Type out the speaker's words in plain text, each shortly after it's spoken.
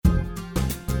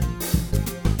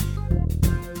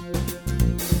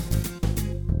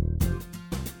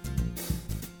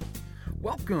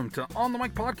welcome to On the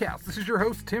Mic Podcast. This is your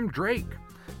host, Tim Drake.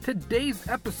 Today's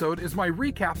episode is my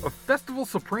recap of Festival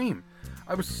Supreme.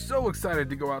 I was so excited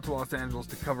to go out to Los Angeles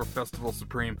to cover Festival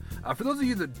Supreme. For those of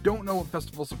you that don't know what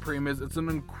Festival Supreme is, it's an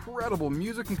incredible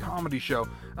music and comedy show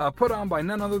put on by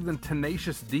none other than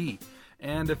Tenacious D.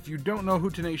 And if you don't know who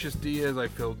Tenacious D is, I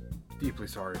feel deeply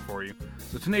sorry for you.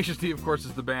 So Tenacious D, of course,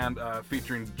 is the band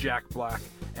featuring Jack Black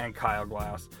and Kyle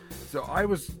Glass. So I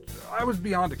was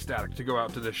beyond ecstatic to go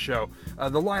out to this show.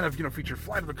 The lineup, featured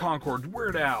Flight of the Conchords,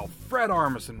 Weird Al, Fred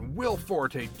Armisen, Will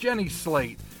Forte, Jenny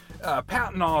Slate,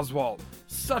 Patton Oswalt.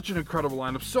 Such an incredible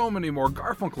lineup. So many more.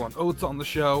 Garfunkel and Oates on the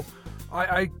show.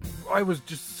 I was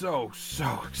just so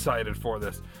excited for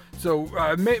this. So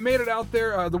made it out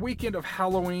there the weekend of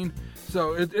Halloween.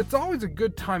 So it's always a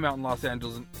good time out in Los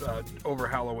Angeles over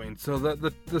Halloween. So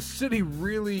the city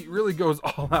really goes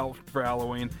all out for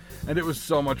Halloween, and it was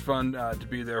so much fun to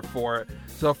be there for it.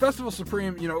 So Festival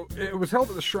Supreme, it was held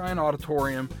at the Shrine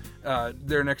Auditorium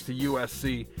there next to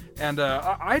USC, and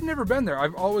I'd never been there.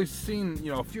 I've always seen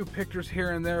a few pictures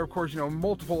here and there. Of course,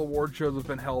 multiple award shows have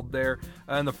been held there.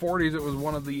 In the 40s, it was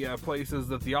one of the places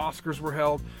that the Oscars were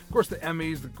held. Of course, the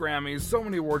Emmys, the Grammys, so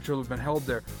many award shows have been held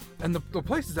there, and the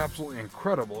place is absolutely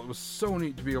incredible. It was so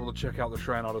neat to be able to check out the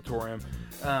Shrine Auditorium.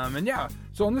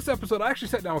 So on this episode, I actually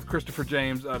sat down with Christopher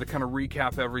James to kind of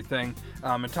recap everything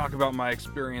and talk about my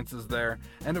experiences there.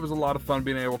 And it was a lot of fun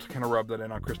being able to kind of rub that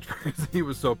in on Christopher because he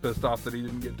was so pissed off that he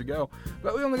didn't get to go.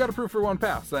 But we only got approved for one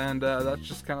pass, and that's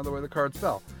just kind of the way the cards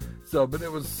fell. But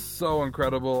it was so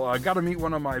incredible. I got to meet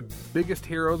one of my biggest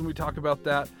heroes, and we talk about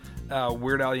that,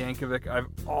 Weird Al Yankovic. I've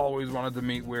always wanted to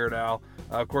meet Weird Al.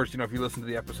 Of course, if you listen to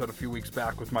the episode a few weeks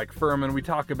back with Mike Furman, we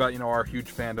talk about, our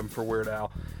huge fandom for Weird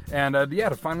Al. And,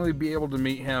 to finally be able to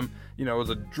meet him, was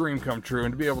a dream come true.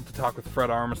 And to be able to talk with Fred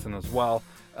Armisen as well.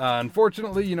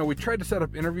 Unfortunately, we tried to set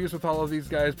up interviews with all of these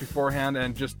guys beforehand,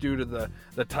 and just due to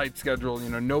the tight schedule,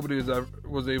 nobody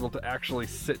was able to actually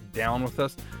sit down with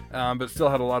us, but still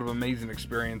had a lot of amazing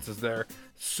experiences there.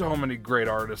 So many great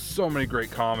artists, so many great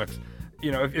comics.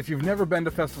 If you've never been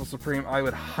to Festival Supreme, I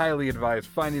would highly advise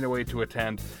finding a way to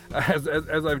attend. As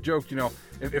I've joked,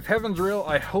 if heaven's real,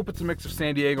 I hope it's a mix of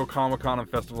San Diego Comic-Con and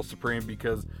Festival Supreme,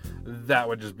 because that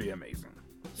would just be amazing.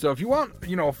 So if you want,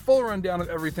 a full rundown of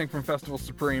everything from Festival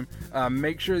Supreme,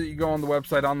 make sure that you go on the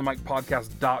website,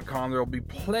 onthemicpodcast.com. There will be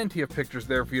plenty of pictures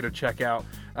there for you to check out.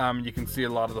 You can see a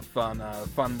lot of the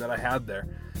fun that I had there.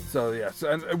 So yeah,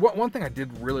 and one thing I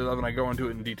did really love, and I go into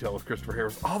it in detail with Christopher here,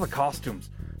 was all the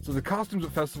costumes. So the costumes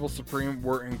at Festival Supreme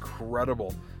were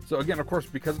incredible. So again, of course,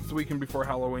 because it's the weekend before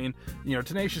Halloween,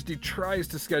 Tenacious D tries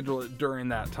to schedule it during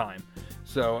that time.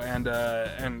 So and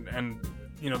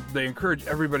they encourage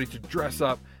everybody to dress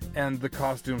up, and the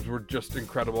costumes were just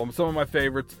incredible. Some of my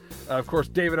favorites, of course,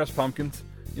 David S. Pumpkins.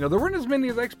 There weren't as many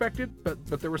as I expected, but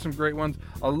there were some great ones.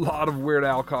 A lot of Weird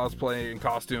Al cosplay and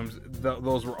costumes.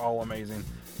 Those were all amazing.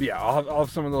 But yeah, I'll have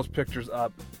some of those pictures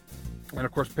up, and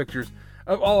of course pictures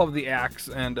of all of the acts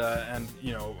and a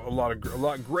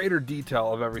lot greater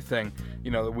detail of everything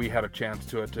that we had a chance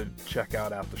to check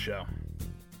out at the show.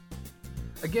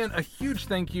 Again, a huge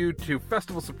thank you to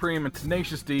Festival Supreme and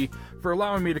Tenacious D for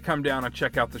allowing me to come down and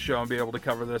check out the show and be able to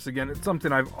cover this. Again, it's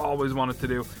something I've always wanted to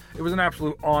do. It was an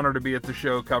absolute honor to be at the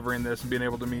show covering this and being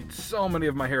able to meet so many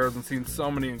of my heroes and seeing so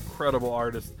many incredible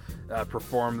artists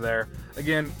perform there.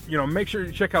 Again, make sure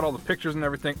you check out all the pictures and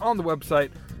everything on the website,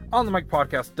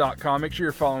 onthemicpodcast.com. Make sure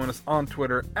you're following us on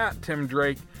Twitter at Tim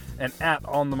Drake and at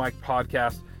On The Mic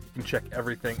Podcast. You can check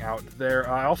everything out there.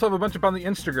 I also have a bunch up on the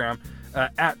Instagram,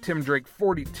 at Tim Drake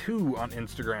 42 on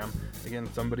Instagram.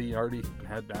 Again, somebody already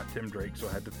had at Tim Drake, so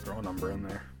I had to throw a number in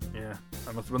there. Yeah,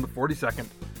 that must have been the 42nd.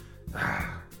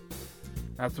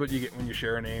 That's what you get when you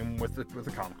share a name with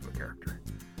a comic book character.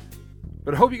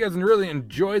 But I hope you guys really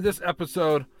enjoyed this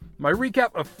episode. My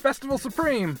recap of Festival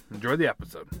Supreme. Enjoy the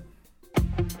episode.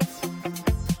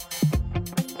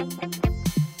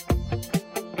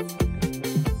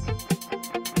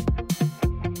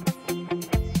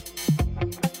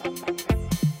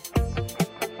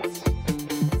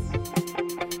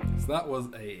 That was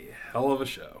a hell of a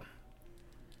show.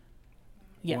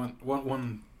 Yeah.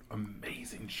 One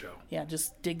amazing show. Yeah,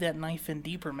 just dig that knife in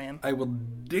deeper, man. I will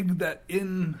dig that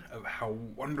in of how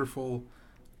wonderful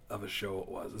of a show it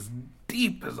was. As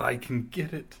deep as I can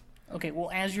get it. Okay, well,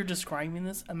 as you're describing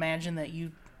this, imagine that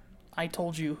I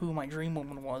told you who my dream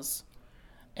woman was,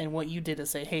 and what you did is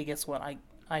say, hey, guess what?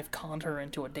 I've conned her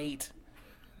into a date.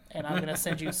 And I'm going to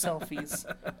send you selfies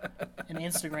and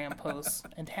Instagram posts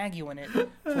and tag you in it to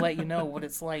let you know what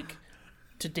it's like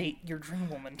to date your dream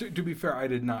woman. To be fair, I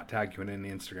did not tag you in any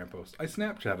Instagram post. I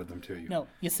Snapchatted them to you. No,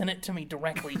 you sent it to me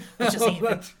directly, which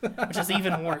is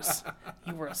even worse.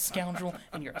 You were a scoundrel,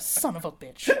 and you're a son of a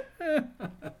bitch.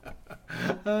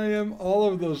 I am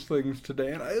all of those things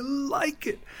today, and I like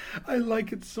it. I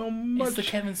like it so much. It's the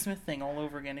Kevin Smith thing all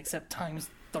over again, except times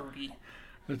 30.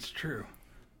 That's true.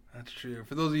 That's true.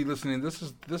 For those of you listening, this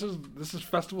is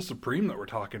Festival Supreme that we're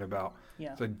talking about.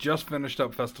 Yeah. So I just finished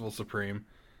up Festival Supreme,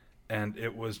 and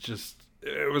it was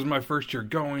my first year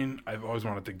going. I've always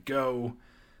wanted to go.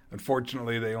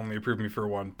 Unfortunately, they only approved me for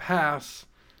one pass,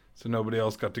 so nobody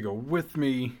else got to go with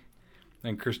me.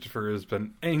 And Christopher has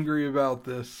been angry about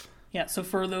this. Yeah, so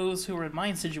for those who are in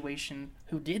my situation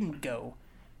who didn't go,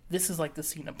 this is like the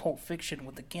scene of Pulp Fiction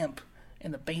with the Gimp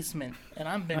in the basement, and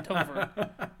I'm bent over,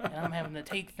 and I'm having to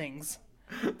take things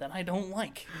that I don't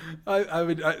like.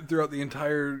 I throughout the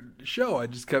entire show, I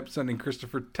just kept sending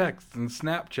Christopher texts and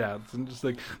Snapchats and just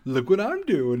like, look what I'm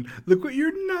doing. Look what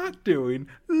you're not doing.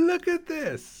 Look at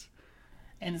this.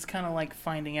 And it's kind of like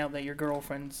finding out that your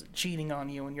girlfriend's cheating on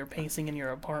you and you're pacing in your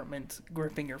apartment,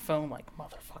 gripping your phone like,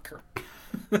 motherfucker.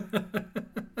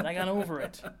 But I got over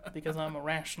it because I'm a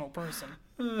rational person.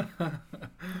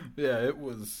 Yeah, it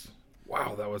was...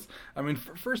 Wow, that was... I mean,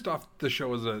 first off, the show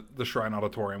was at the Shrine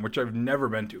Auditorium, which I've never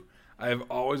been to. I have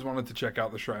always wanted to check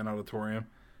out the Shrine Auditorium.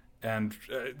 And,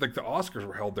 like, the Oscars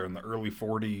were held there in the early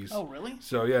 40s. Oh, really?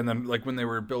 So, yeah, and then, like, when they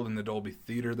were building the Dolby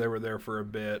Theater, they were there for a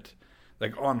bit.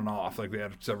 Like, on and off. Like, they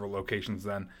had several locations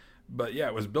then. But, yeah,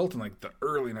 it was built in, like, the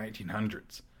early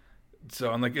 1900s.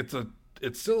 So, and, like, it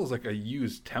still is, like, a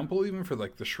used temple, even for,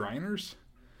 like, the Shriners.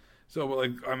 So, but,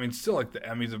 like, I mean, still, like, the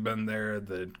Emmys have been there.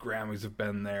 The Grammys have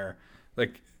been there.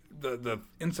 Like, the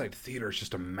inside theater is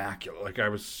just immaculate. Like, I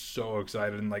was so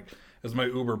excited. And, like, as my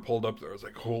Uber pulled up there, I was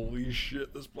like, holy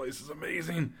shit, this place is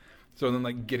amazing. So then,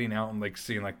 like, getting out and, like,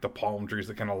 seeing, like, the palm trees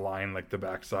that kind of line, like, the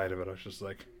backside of it, I was just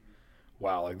like...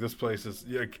 Wow, like this place is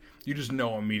like you just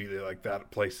know immediately like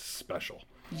that place is special.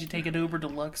 Did you take an Uber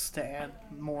Deluxe to add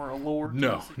more allure?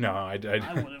 No, I would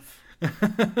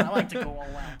have. I like to go all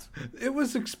out. It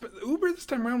was Uber this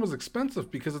time around was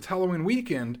expensive because it's Halloween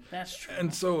weekend. That's true.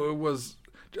 And so it was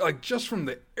like just from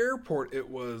the airport it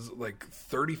was like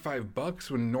 $35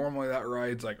 when normally that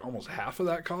ride's like almost half of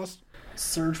that cost.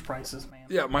 Surge prices, man.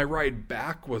 Yeah, my ride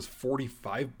back was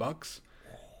 $45.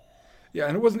 Yeah,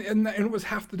 and it wasn't, and it was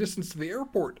half the distance to the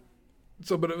airport.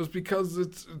 So, but it was because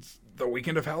it's the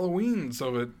weekend of Halloween,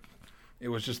 so it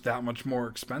was just that much more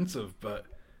expensive. But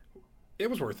it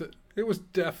was worth it. It was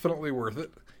definitely worth it.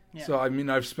 Yeah. So, I mean,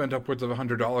 I've spent upwards of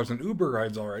 $100 in Uber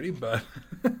rides already, but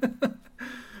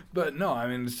but no, I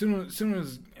mean, as soon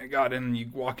as I got in, you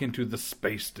walk into the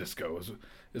Space Disco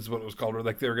is what it was called. Where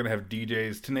like they were gonna have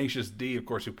DJs, Tenacious D, of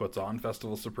course, who puts on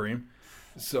Festival Supreme.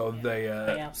 So they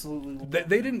absolutely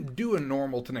they didn't do a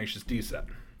normal Tenacious D set.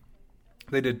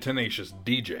 They did Tenacious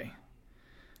DJ.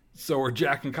 So where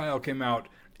Jack and Kyle came out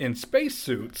in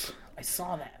spacesuits, I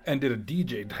saw that, and did a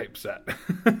DJ type set.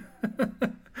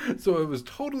 So it was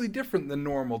totally different than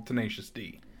normal Tenacious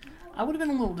D. I would have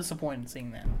been a little disappointed in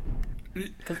seeing that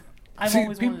because I've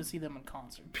always wanted to see them in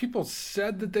concert. People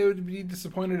said that they would be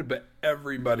disappointed, but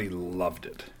everybody loved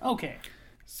it. Okay.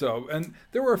 So, and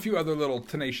there were a few other little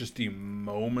Tenacious D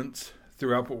moments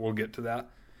throughout, but we'll get to that.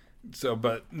 So,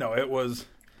 but no, it was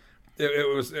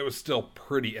still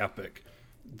pretty epic.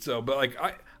 So, but like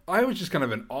I was just kind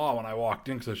of in awe when I walked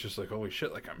in because I was just like, holy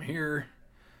shit, like I'm here.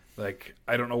 Like,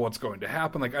 I don't know what's going to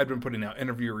happen. Like, I'd been putting out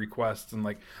interview requests and,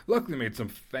 like, luckily made some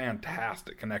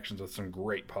fantastic connections with some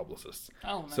great publicists.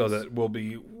 Oh, nice. So that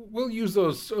we'll use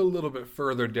those a little bit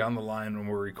further down the line when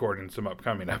we're recording some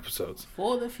upcoming episodes.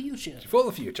 For the future. For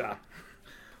the future.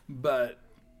 But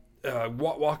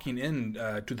walking in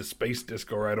to the Space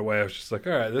Disco right away, I was just like,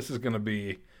 all right, this is going to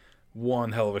be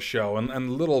one hell of a show.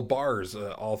 And little bars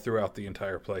all throughout the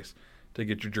entire place to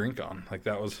get your drink on. Like,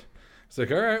 that was... It's like,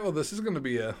 all right, well, this is going to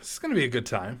be a good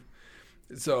time.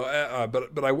 So,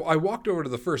 but I walked over to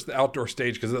the outdoor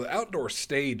stage because the outdoor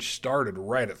stage started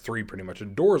right at 3 pretty much. The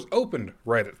doors opened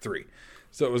right at 3.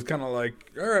 So it was kind of like,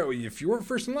 all right, well, if you weren't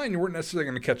first in line, you weren't necessarily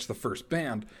going to catch the first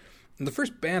band. And the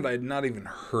first band I had not even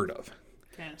heard of.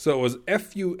 Okay. So it was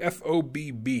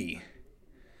FUFOBB.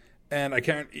 And I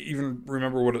can't even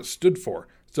remember what it stood for.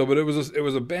 So, but it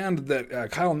was a band that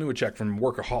Kyle Newacek from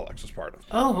Workaholics was part of.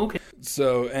 Oh, okay.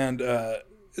 So, and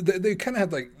they kind of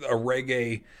had like a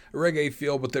reggae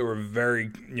feel, but they were very,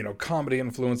 comedy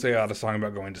influenced. They had a song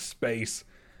about going to space,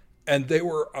 and they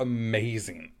were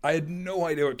amazing. I had no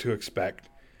idea what to expect,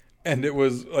 and it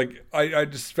was like I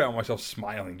just found myself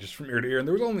smiling just from ear to ear. And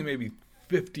there was only maybe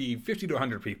 50 to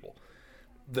 100 people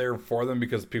there for them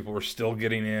because people were still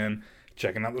getting in.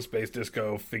 checking out the Space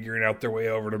Disco, figuring out their way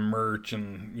over to merch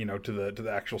and, to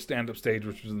the actual stand-up stage,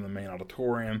 which was in the main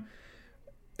auditorium.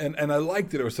 And I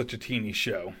liked that it was such a teeny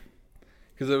show.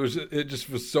 Because it just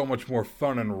was so much more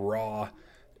fun and raw.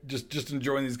 Just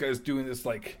enjoying these guys doing this,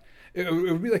 like... It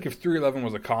would be like if 311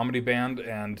 was a comedy band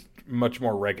and much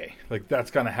more reggae. Like,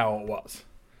 that's kind of how it was.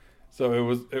 So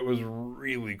it was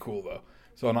really cool, though.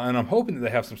 So, and I'm hoping that they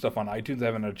have some stuff on iTunes. I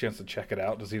haven't had a chance to check it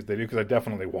out to see if they do, because I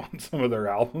definitely want some of their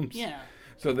albums. Yeah.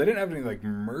 So they didn't have any, like,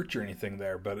 merch or anything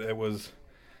there, but it was...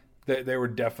 They were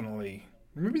definitely...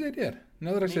 Maybe they did.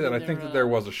 Now that I say that, I think that there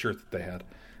was a shirt that they had.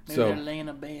 Maybe So they're laying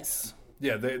a base.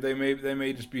 yeah, they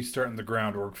may just be starting the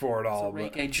groundwork for it all.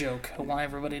 It's a reggae joke. I want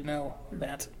everybody to know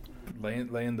that.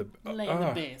 Laying the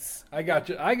base. I got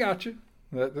you.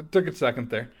 That took a second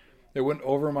there. It went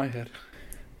over my head.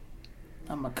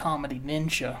 I'm a comedy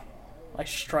ninja. I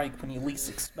strike when you least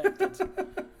expect it.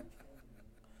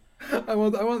 I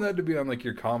want that to be on like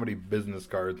your comedy business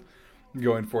cards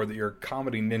going forward, that you're a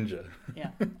comedy ninja.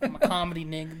 Yeah, I'm a comedy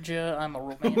ninja. I'm a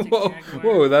romantic Whoa,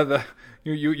 jaguar. that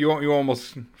you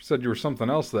almost said you were something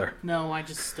else there. No, I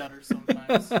just stutter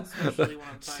sometimes, especially when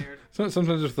I'm tired.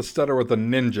 Sometimes with the stutter with a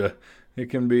ninja, it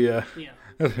can be Yeah.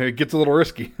 it gets a little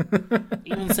risky.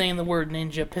 Even saying the word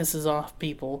ninja pisses off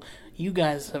people. You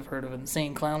guys have heard of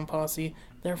Insane Clown Posse.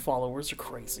 Their followers are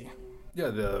crazy. Yeah,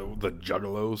 the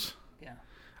juggalos. Yeah.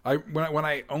 When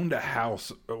I owned a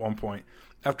house at one point,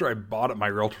 after I bought it, my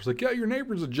realtor was like, "Yeah, your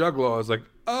neighbor's a juggalo." I was like,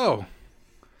 "Oh."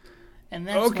 And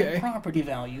that's Okay. when property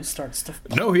value starts to...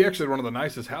 No, he actually had one of the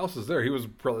nicest houses there. He was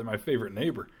probably my favorite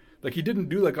neighbor. Like, he didn't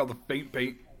do like all the faint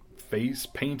paint,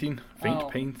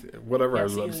 whatever I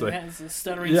was about to say.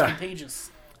 Stuttering's contagious.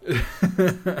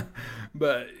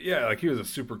 But yeah, like, he was a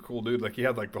super cool dude. Like, he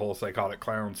had like the whole Psychotic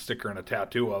Clown sticker and a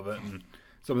tattoo of it and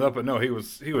some of that. But no, he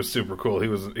was super cool. He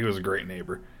was a great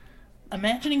neighbor.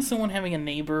 Imagining someone having a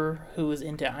neighbor who is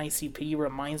into ICP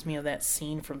reminds me of that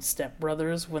scene from Step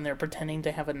Brothers when they're pretending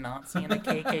to have a Nazi and a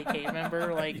KKK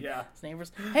member. Like, Yeah. his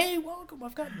neighbors, "Hey, welcome,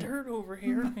 I've got dirt over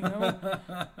here," you know?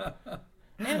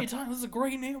 Anytime, this is a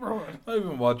great neighborhood. I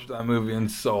haven't watched that movie in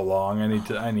so long.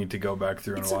 I need to go back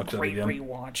through and watch it again. It's a great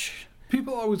rewatch.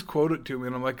 People always quote it to me,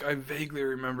 and I'm like, I vaguely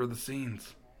remember the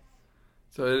scenes.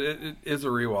 So it is a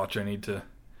rewatch.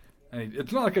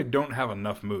 It's not like I don't have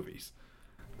enough movies.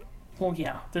 Well,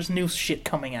 yeah, there's new shit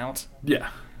coming out. Yeah.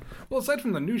 Well, aside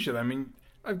from the new shit, I mean,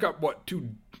 I've got,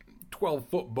 two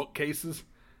 12-foot bookcases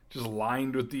just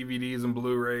lined with DVDs and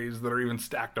Blu-rays that are even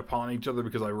stacked upon each other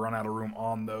because I run out of room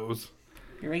on those.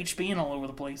 You're HBing all over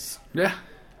the place. Yeah.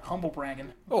 Humble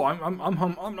bragging. Oh,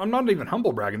 I'm not even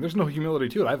humble bragging. There's no humility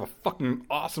to it. I have a fucking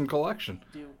awesome collection.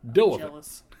 Dude, Deal I'm with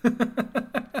jealous.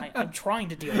 I'm trying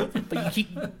to deal with it, but you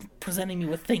keep presenting me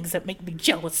with things that make me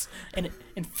jealous, and it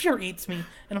infuriates me.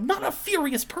 And I'm not a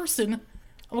furious person.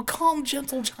 I'm a calm,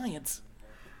 gentle giant.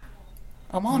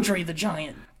 I'm Andre the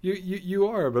Giant. You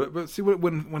are, but see,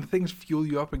 when things fuel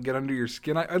you up and get under your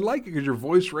skin, I like it because your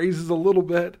voice raises a little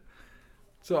bit.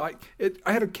 So I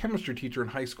had a chemistry teacher in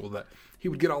high school that he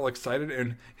would get all excited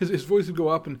and his voice would go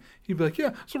up and he'd be like,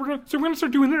 "Yeah, so we're gonna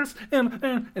start doing this,"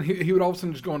 and he would all of a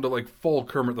sudden just go into like full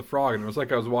Kermit the Frog, and it was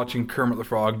like I was watching Kermit the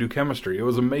Frog do chemistry. It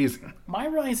was amazing. My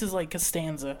rise is like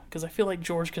Costanza, because I feel like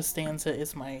George Costanza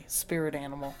is my spirit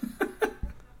animal.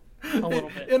 A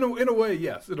little bit. In a way,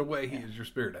 yes. In a way, he is your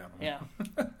spirit animal. Yeah.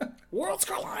 Worlds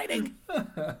colliding.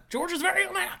 George is very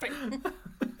unhappy.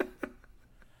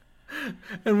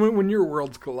 And when your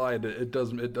worlds collide, it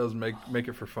does make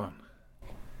it for fun.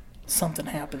 Something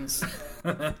happens.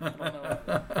 I don't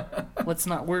know. Let's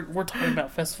not. We're talking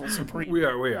about Festival Supreme. We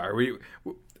are.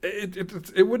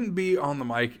 It wouldn't be on the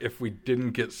mic if we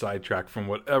didn't get sidetracked from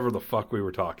whatever the fuck we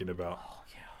were talking about. Oh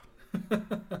yeah.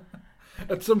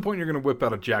 At some point, you're going to whip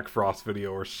out a Jack Frost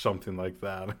video or something like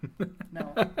that.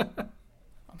 No.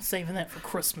 I'm saving that for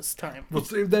Christmas time. We'll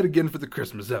save that again for the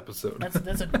Christmas episode.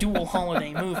 That's a dual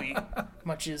holiday movie,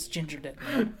 much as Ginger Dead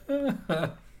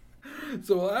Man.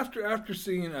 So after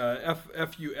seeing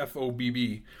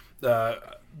FUFOBB,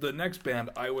 the next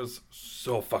band I was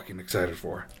so fucking excited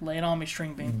for. Lay it on me,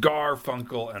 String Bean.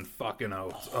 Garfunkel and fucking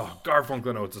Oates. Oh,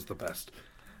 Garfunkel and Oates is the best.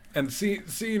 And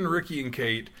seeing Ricky and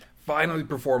Kate finally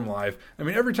perform live. I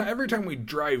mean, every time we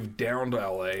drive down to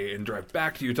LA and drive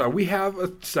back to Utah, we have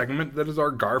a segment that is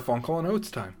our Garfunkel and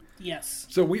Oates time. Yes.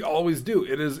 So we always do.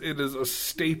 It is a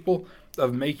staple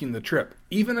of making the trip.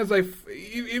 Even as I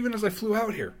flew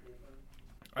out here,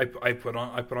 I put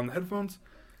on the headphones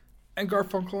and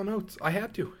Garfunkel and Oates. I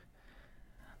had to.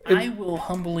 I will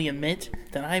humbly admit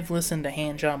that I've listened to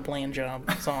Hand Job, Bland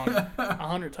Job song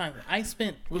 100 times. I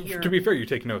spent here... To be fair, you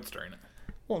take notes during it.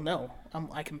 Well, no.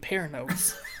 I compare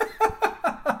notes.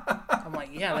 I'm I'm like,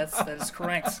 yeah, that is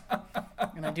correct.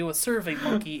 And I do a Survey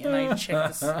Monkey, and I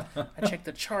check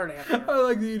the chart after. I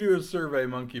like that you do a Survey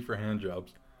Monkey for hand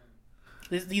jobs.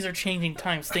 These are changing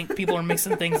times. People are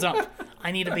mixing things up.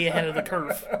 I need to be ahead of the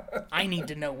curve. I need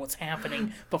to know what's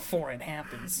happening before it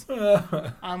happens.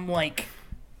 I'm like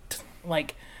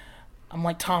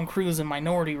Tom Cruise in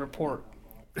Minority Report.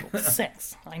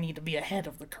 6. I need to be ahead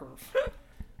of the curve.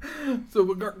 So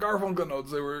Garfunkel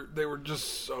Notes, they were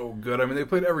just so good. I mean, they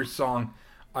played every song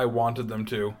I wanted them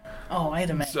to. Oh, I had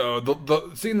to imagine. So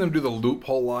the seeing them do the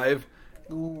Loophole live.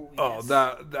 Ooh, Oh,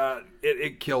 yes.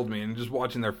 it killed me, and just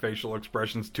watching their facial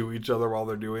expressions to each other while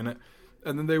they're doing it.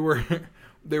 And then they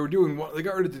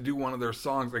got ready to do one of their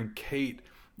songs, and Kate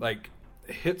like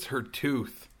hits her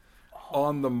tooth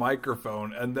on the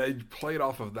microphone, and they played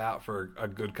off of that for a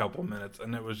good couple minutes,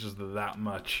 and it was just that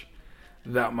much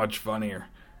funnier.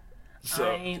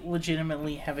 So I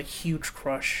legitimately have a huge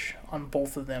crush on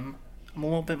both of them. I'm a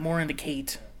little bit more into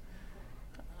Kate.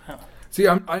 see,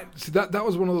 that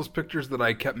was one of those pictures that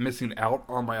I kept missing out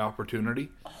on my opportunity,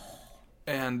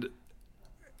 and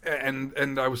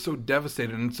I was so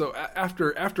devastated. And so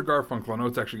after Garfunkel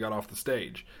Notes actually got off the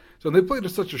stage, so they played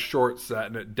such a short set,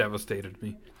 and it devastated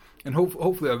me. And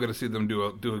hopefully I'll get to see them do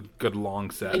a good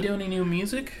long set. They do any new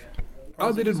music?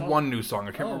 Oh, they did one new song.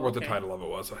 I can't remember what the okay. title of it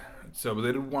was. So, but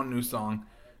they did one new song.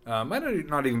 Might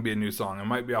not even be a new song. It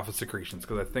might be off of Secretions,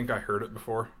 because I think I heard it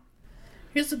before.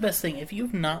 Here's the best thing. If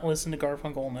you've not listened to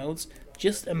Garfunkel Notes,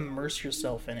 just immerse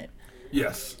yourself in it.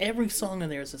 Yes. Every song of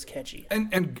theirs is catchy.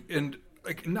 And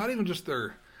like, not even just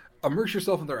immerse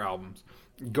yourself in their albums.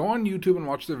 Go on YouTube and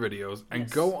watch their videos, and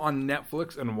go on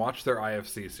Netflix and watch their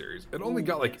IFC series. It only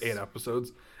got like 8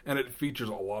 episodes, and it features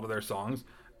a lot of their songs.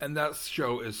 And that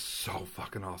show is so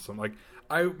fucking awesome. Like,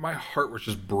 my heart was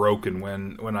just broken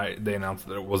when they announced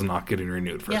that it was not getting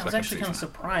renewed for a second season. I was actually kind of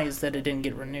surprised that it didn't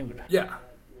get renewed. Yeah.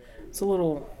 It's a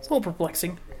little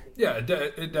perplexing. Yeah,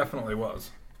 it definitely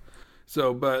was.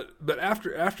 So, but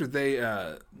after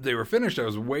they were finished, I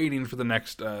was waiting for the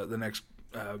next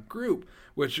group,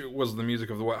 which was the music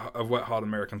of Wet Hot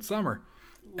American Summer.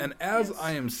 And as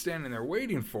I am standing there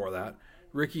waiting for that,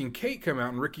 Ricky and Kate come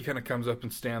out, and Ricky kind of comes up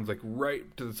and stands like right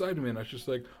to the side of me, and I was just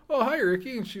like, "Oh, hi,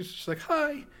 Ricky," and she's just like,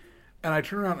 "Hi," and I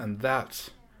turn around, and that's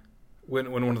when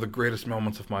one of the greatest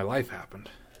moments of my life happened.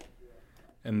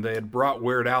 And they had brought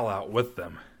Weird Al out with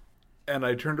them, and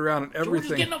I turned around, and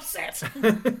everything George is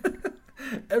getting upset.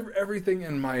 everything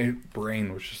in my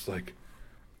brain was just like,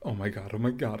 "Oh my god, oh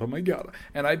my god, oh my god,"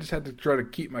 and I just had to try to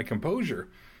keep my composure.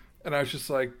 And I was just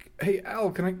like, "Hey,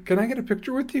 Al, can I get a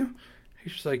picture with you?"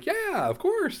 He's just like, "Yeah, of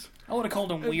course." I would have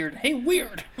called him Weird. Hey,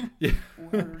 Weird. Yeah.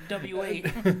 Weird, W-A.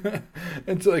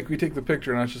 And so, like, we take the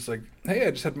picture, and I was just like, "Hey, I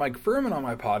just had Mike Furman on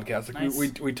my podcast. Like,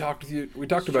 Nice. we talked with you. We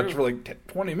talked about you for like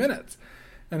 20 minutes."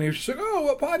 And he was just like, "Oh,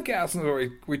 what podcast?" And so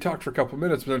we talked for a couple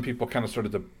minutes, but then people kind of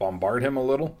started to bombard him a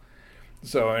little.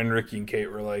 So, and Ricky and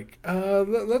Kate were like,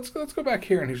 let's go back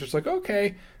here." And he's just like,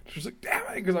 "Okay." She was like, "Damn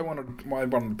it," because I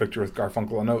wanted a picture with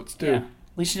Garfunkel and Oates too. Yeah.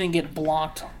 At least you didn't get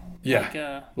blocked.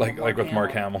 Yeah, like with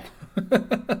Mark Hamill.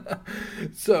 Hamill.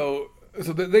 so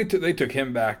they took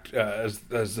him back as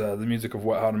the music of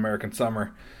Wet Hot American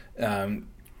Summer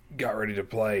got ready to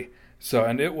play. So,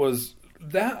 and it was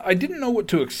that I didn't know what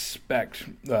to expect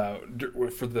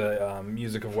for the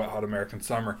music of Wet Hot American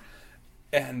Summer,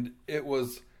 and it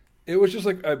was just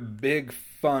like a big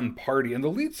fun party. And the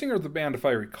lead singer of the band, if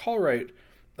I recall right,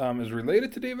 is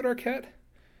related to David Arquette,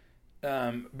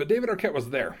 but David Arquette was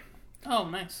there. Oh,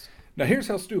 nice. Now, here's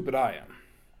how stupid I am.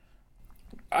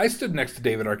 I stood next to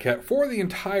David Arquette for the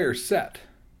entire set.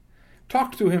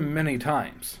 Talked to him many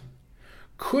times.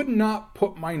 Could not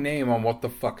put my name on what the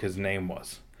fuck his name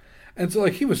was. And so,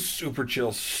 like, he was super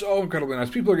chill, so incredibly nice.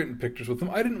 People are getting pictures with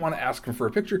him. I didn't want to ask him for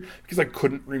a picture because I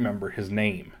couldn't remember his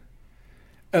name.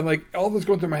 And, like, all that's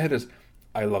going through my head is,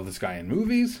 I love this guy in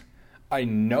movies. I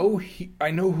know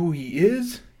who he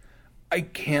is. I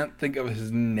can't think of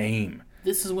his name.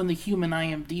 This is when the human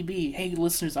IMDb. Hey,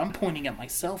 listeners, I'm pointing at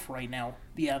myself right now.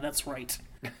 Yeah, that's right.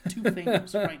 2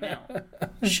 fingers right now.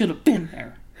 Should have been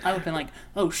there. I would have been like,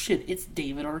 oh shit, it's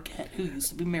David Arquette, who used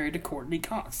to be married to Courtney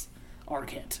Cox.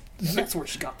 Arquette. That's where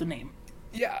she got the name.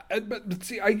 Yeah, but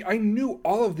see, I knew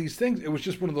all of these things. It was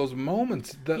just one of those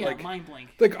moments that, like, mind blank.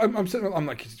 Like, I'm sitting, I'm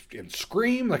like, he's in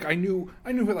Scream. Like, I knew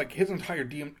like his entire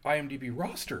IMDb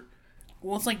roster.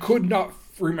 Well, it's like Could not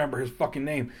remember his fucking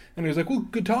name. And he was like, "Well,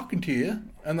 good talking to you."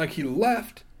 And, like, he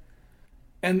left.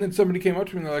 And then somebody came up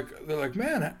to me and they're like,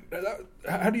 "Man,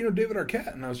 how do you know David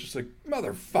Arquette?" And I was just like,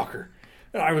 "Motherfucker."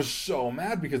 And I was so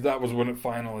mad because that was when it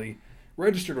finally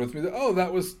registered with me that, oh,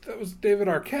 that was David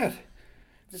Arquette.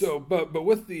 So, but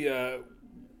with the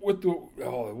with the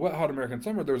Wet Hot American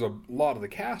Summer, there was a lot of the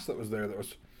cast that was there that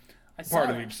was part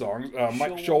of each song.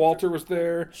 Mike Showalter was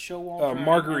there.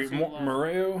 Marguerite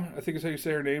Moreo, I think is how you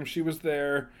say her name. She was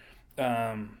there.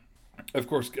 Of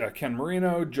course, Ken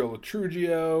Marino, Joe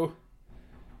Latrugio.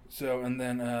 So, and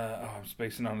then I'm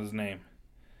spacing on his name.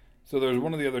 So there was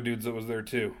one of the other dudes that was there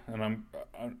too, and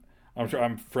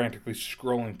I'm frantically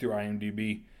scrolling through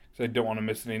IMDb because I don't want to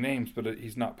miss any names, but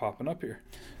he's not popping up here.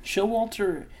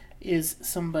 Showalter is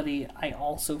somebody I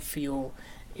also feel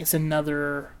is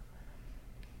another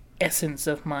essence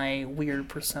of my weird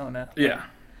persona. Yeah.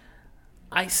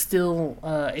 I still,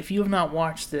 if you have not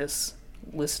watched this,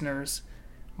 listeners,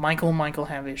 Michael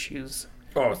Have Issues.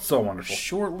 Oh, it's so wonderful.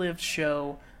 Short-lived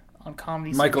show on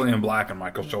Comedy Michael Central. Ian Black and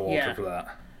Michael Showalter for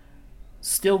that.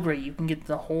 Still great. You can get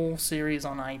the whole series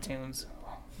on iTunes.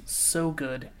 So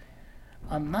good.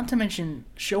 Not to mention,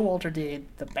 Showalter did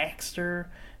The Baxter.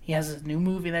 He has a new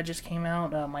movie that just came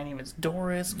out. My Name is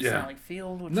Doris. With Sally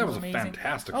Field, which that was was amazing. a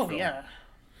fantastic film. Oh, yeah.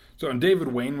 So, and David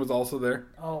Wayne was also there.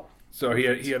 Oh. So he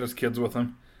had his kids with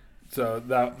him. So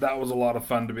that was a lot of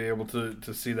fun to be able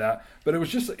to see that. But it was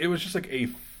just like a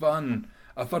fun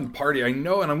party. I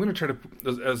know, and I'm going to try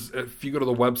to, as if you go to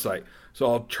the website, so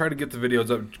I'll try to get the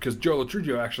videos up, because Joe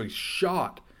Latrugio actually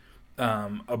shot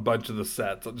a bunch of the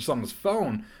sets just on his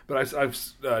phone. But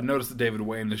I've noticed that David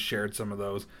Wayne has shared some of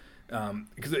those,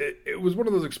 because it was one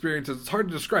of those experiences. It's hard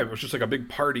to describe. It was just like a big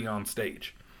party on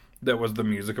stage that was the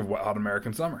music of Wet Hot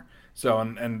American Summer. So,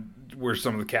 and where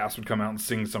some of the cast would come out and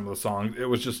sing some of the songs. It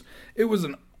was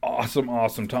an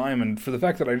awesome time. And for the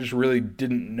fact that I just really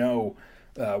didn't know,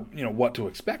 what to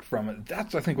expect from it,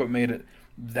 that's, I think, what made it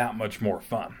that much more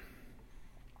fun.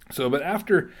 So, but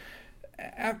after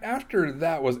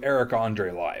that was Eric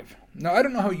Andre live. Now, I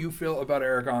don't know how you feel about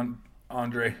Eric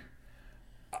Andre.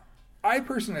 I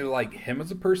personally like him as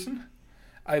a person.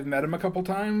 I've met him a couple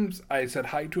times. I said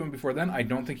hi to him before then. I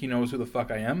don't think he knows who the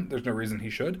fuck I am. There's no reason he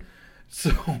should.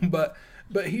 So, but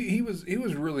he was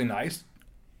really nice.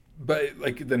 But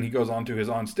like then he goes on to his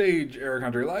on stage Eric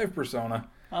Andre live persona.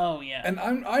 Oh yeah. And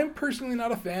I'm personally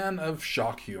not a fan of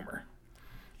shock humor.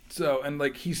 So, and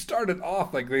like he started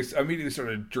off like they immediately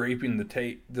started draping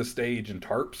the stage in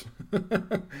tarps,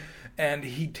 and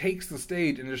he takes the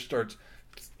stage and just starts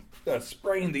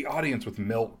spraying the audience with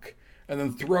milk. And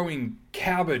then throwing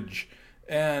cabbage,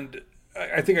 and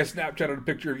I think I Snapchatted a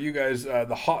picture of you guys,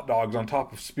 the hot dogs on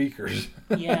top of speakers.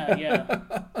 Yeah.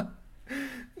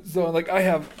 So like I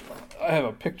have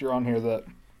a picture on here that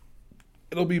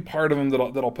it'll be part of him that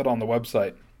I'll put on the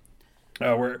website,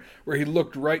 where he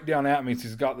looked right down at me. So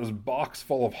he's got this box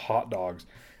full of hot dogs,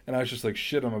 and I was just like,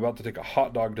 shit, I'm about to take a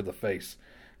hot dog to the face.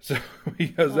 So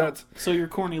because that's so you're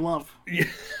corny love. Yeah.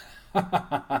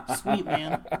 Sweet,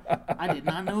 man. I did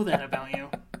not know that about you.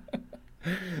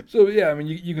 So yeah, I mean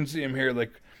you can see him here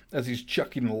like as he's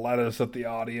chucking lettuce at the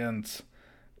audience.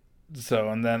 So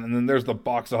and then there's the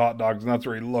box of hot dogs, and that's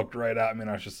where he looked right at me, and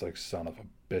I was just like, son of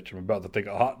a bitch, I'm about to take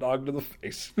a hot dog to the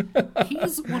face.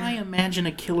 He's what I imagine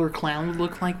a killer clown would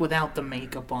look like without the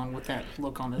makeup on, with that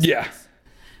look on his face.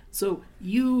 So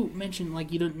you mentioned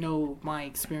like you didn't know my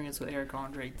experience with Eric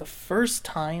Andre. The first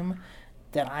time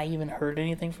that I even heard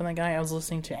anything from that guy, I was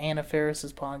listening to Anna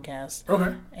Faris's podcast.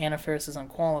 Okay. Anna Faris is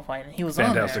Unqualified, and he was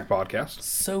fantastic on there. Podcast.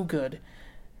 So good.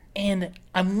 And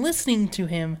I'm listening to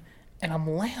him, and I'm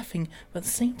laughing, but at the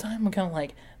same time, I'm kind of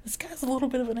like, this guy's a little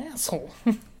bit of an asshole.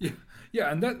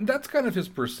 Yeah, and that's kind of his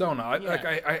persona.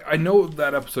 I know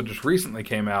that episode just recently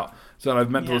came out, so I've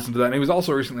meant to listen to that. And he was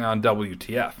also recently on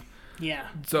WTF. Yeah,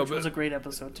 so which was a great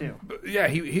episode too. But yeah,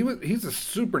 he's a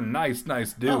super nice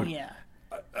dude. Oh yeah.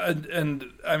 And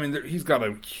I mean, he's got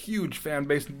a huge fan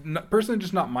base. Personally,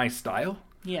 just not my style.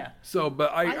 Yeah. So,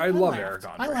 but I love Eric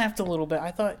Andre. I laughed a little bit.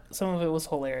 I thought some of it was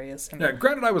hilarious. And yeah,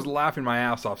 granted, I was laughing my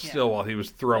ass off still while he was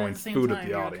throwing food at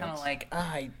the audience. Kind of like,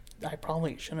 I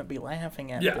probably shouldn't be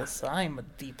laughing at this. I'm a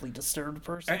deeply disturbed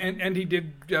person. And he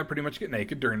did pretty much get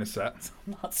naked during his set.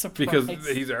 I'm not surprised. Because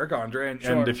he's Eric Andre,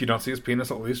 and if you don't see his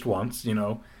penis at least once,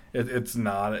 it's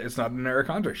not an Eric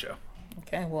Andre show.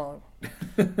 Okay, well,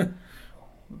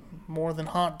 more than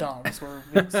hot dogs were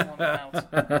being swung out.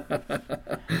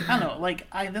 I don't know, like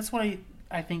that's what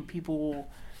I think people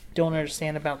don't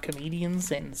understand about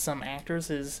comedians and some actors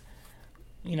is,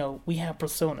 we have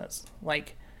personas.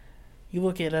 Like, you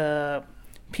look at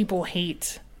people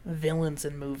hate villains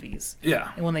in movies.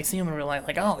 Yeah. And when they see them in real life,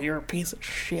 like, oh, you're a piece of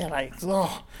shit.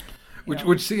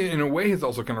 Which see, in a way is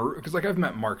also kind of, because like I've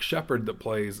met Mark Shepard that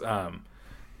plays all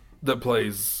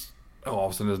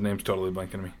of a sudden his name's totally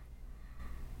blanking me.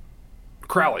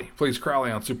 Crowley plays Crowley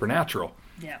on Supernatural.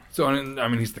 Yeah. So I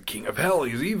mean he's the king of hell.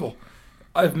 He's evil,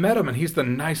 I've met him, and he's the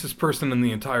nicest person in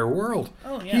the entire world.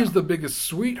 Oh, yeah. He's the biggest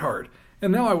sweetheart.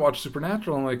 And now I watch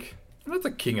Supernatural, and I'm like, that's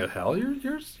a king of hell.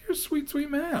 You're a sweet, sweet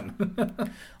man.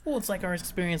 Well, it's like our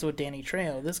experience with Danny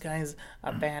Trejo. This guy's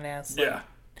a badass. Yeah.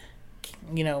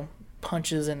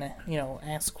 Punches and,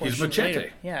 asks questions. He's machete.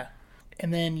 Later. Yeah.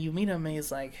 And then you meet him, and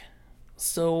he's, like,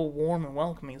 so warm and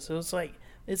welcoming. So it's, like,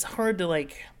 it's hard to,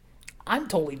 like... I'm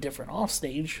totally different off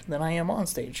stage than I am on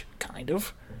stage, kind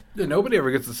of. Yeah, nobody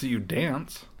ever gets to see you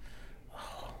dance.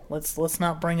 Let's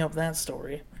not bring up that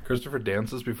story. Christopher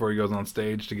dances before he goes on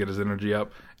stage to get his energy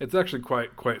up. It's actually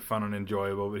quite fun and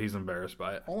enjoyable, but he's embarrassed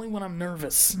by it. Only when I'm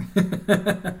nervous.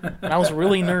 And I was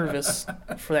really nervous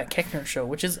for that Keckner show,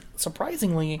 which is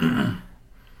surprisingly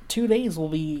 2 days will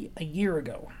be a year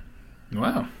ago.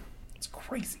 Wow. It's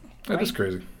crazy. That is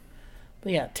crazy.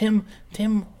 But yeah, Tim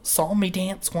saw me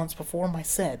dance once before my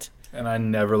set. And I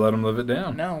never let him live it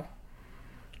down. No.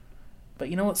 But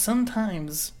you know what?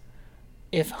 Sometimes,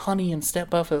 if Honey and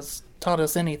Step Up has taught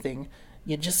us anything,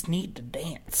 you just need to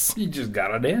dance. You just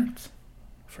gotta dance.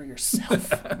 For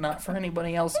yourself. Not for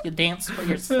anybody else. You dance for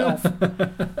yourself.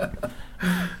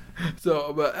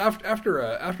 So, but after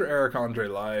Eric Andre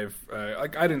Live,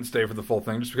 I didn't stay for the full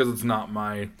thing just because it's not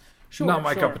my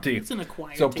cup of tea. It's an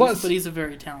acquired so taste, plus, but he's a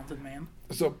very talented man.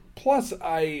 So plus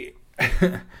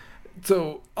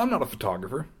so I'm not a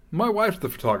photographer. My wife's the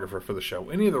photographer for the show.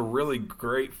 Any of the really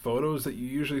great photos that you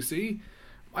usually see,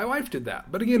 my wife did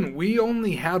that. But again, we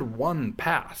only had one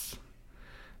pass.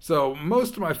 So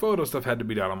most of my photo stuff had to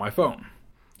be done on my phone.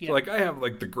 Yeah. So like I have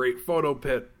like the great photo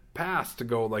pit pass to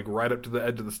go like right up to the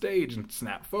edge of the stage and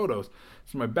snap photos.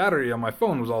 So my battery on my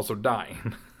phone was also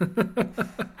dying.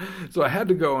 So I had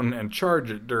to go and charge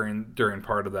it during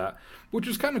part of that, which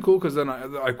was kind of cool because then I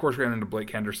of course ran into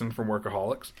Blake Henderson from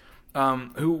Workaholics,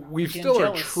 who we still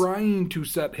are trying to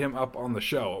set him up on the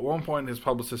show. At one point his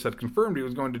publicist had confirmed he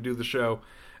was going to do the show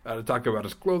to talk about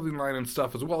his clothing line and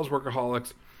stuff as well as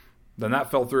Workaholics. Then that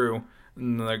fell through.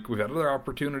 And like we've had other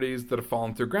opportunities that have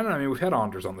fallen through. Granted, I mean we've had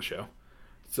Anders on the show.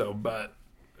 So, but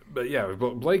yeah,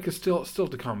 Blake is still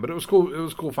to come. But it was cool. It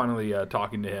was cool finally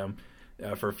talking to him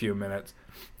for a few minutes,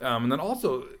 and then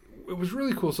also it was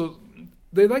really cool. So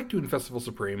they like doing Festival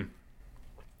Supreme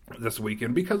this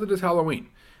weekend because it is Halloween,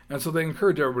 and so they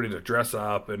encourage everybody to dress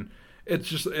up. And it's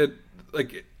just in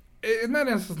that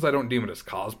instance, I don't deem it as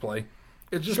cosplay.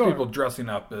 It's just people dressing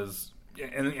up as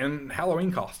in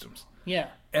Halloween costumes. Yeah,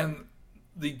 and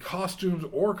the costumes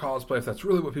or cosplay, if that's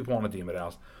really what people want to deem it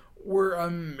as, were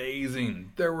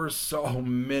amazing. There were so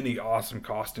many awesome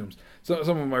costumes. So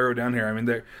some of them I wrote down here. I mean,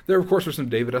 there of course were some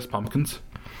David S. Pumpkins,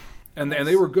 and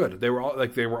they were good. They were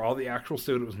all the actual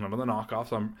suit. It was none of the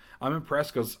knockoffs. I'm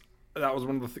impressed because that was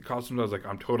one of the costumes I was like,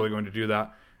 I'm totally going to do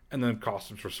that. And then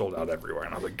costumes were sold out everywhere,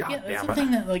 and I was like, God damn it! Yeah, that's the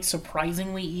thing that, like,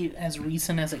 surprisingly, as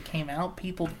recent as it came out,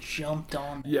 people jumped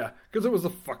on. Yeah, because it was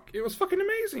fucking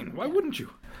amazing. Why wouldn't you?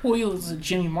 Well, it was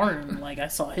Jimmy Martin. Like, I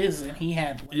saw his, and he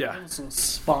had it was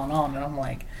spot on, and I'm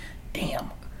like,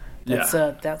 damn,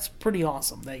 that's pretty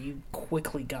awesome that you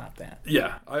quickly got that.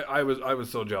 Yeah, I was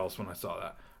so jealous when I saw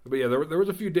that. But yeah, there was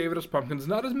a few David S. Pumpkins,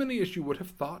 not as many as you would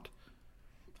have thought.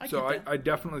 I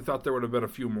definitely thought there would have been a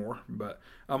few more, but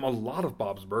a lot of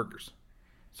Bob's Burgers.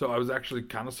 So I was actually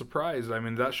kind of surprised. I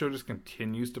mean, that show just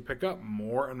continues to pick up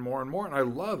more and more and more, and I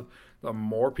love that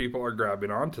more people are grabbing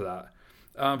onto that.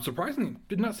 Surprisingly,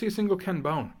 did not see a single Ken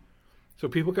Bone. So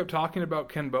people kept talking about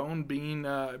Ken Bone being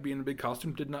a big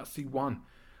costume, did not see one.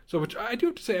 So which I do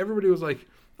have to say, everybody was like,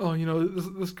 oh, you know,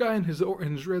 this guy in his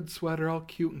red sweater, all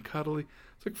cute and cuddly.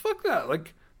 It's like, fuck that.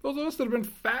 Like, those of us that have been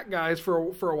fat guys for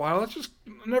a while, that's just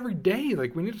an everyday.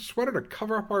 Like, we need a sweater to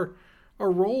cover up our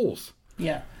rolls.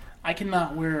 Yeah. I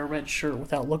cannot wear a red shirt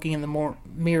without looking in the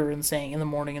mirror and saying, in the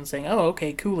morning and saying, oh,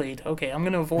 okay, Kool-Aid. Okay, I'm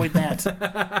going to avoid that.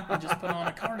 And just put on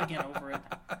a cardigan over it.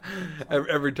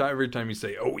 Every time you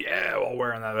say, oh, yeah, while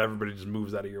wearing that, everybody just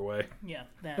moves out of your way. Yeah,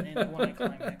 that and one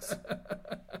climax.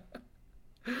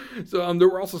 So there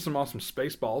were also some awesome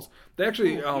Spaceballs. They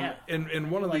actually, in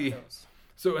one of those.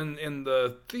 So in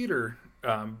the theater,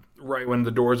 right when the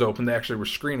doors opened, they actually were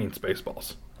screening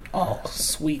Spaceballs. Oh,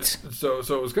 sweet. So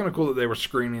it was kind of cool that they were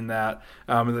screening that.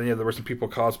 And then, there were some people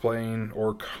cosplaying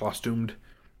or costumed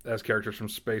as characters from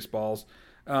Spaceballs.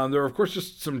 There were, of course,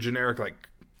 just some generic, like,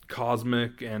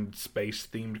 cosmic and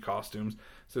space-themed costumes.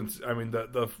 Since, I mean,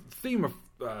 the theme of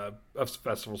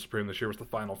Festival Supreme this year was the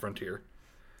Final Frontier.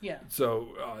 Yeah. So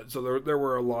there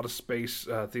were a lot of space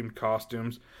themed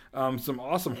costumes, some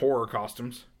awesome horror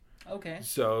costumes. Okay.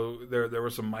 So there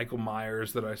was some Michael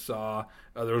Myers that I saw.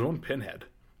 There was one Pinhead.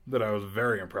 that I was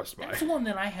very impressed by. That's one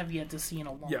that I have yet to see in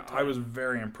a long time. Yeah, I was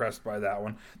very impressed by that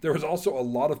one. There was also a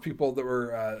lot of people that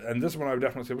were, and this one I would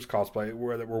definitely say was cosplay,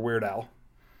 that were Weird Al.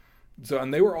 So,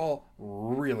 and they were all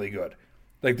really good.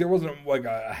 Like, there wasn't like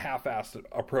a half-assed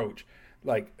approach.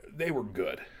 Like, they were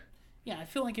good. Yeah, I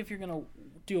feel like if you're going to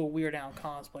do a Weird Al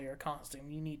cosplay or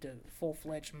costume, you need to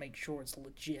full-fledged make sure it's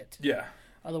legit. Yeah.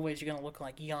 Otherwise, you're going to look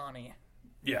like Yanni.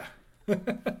 Yeah.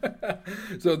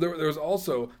 So there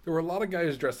were a lot of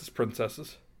guys dressed as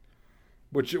princesses,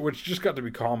 which just got to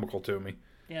be comical to me.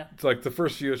 Yeah. It's like the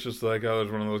first few, it's just like, oh,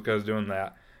 there's one of those guys doing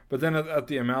that. But then at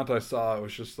the amount I saw, it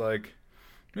was just like,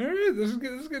 all right, this is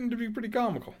getting to be pretty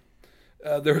comical.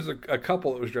 There was a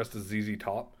couple that was dressed as ZZ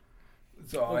Top,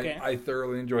 so okay. I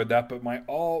thoroughly enjoyed that. But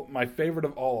my favorite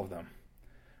of all of them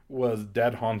was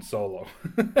Dead Han Solo.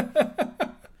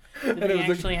 Did he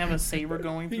actually have a saber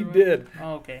going through it? He did.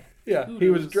 Oh, okay. Yeah, he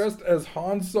was dressed as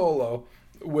Han Solo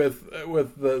with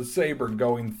the saber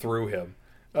going through him.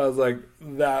 I was like,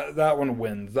 that one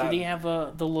wins. Did he have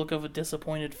the look of a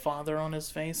disappointed father on his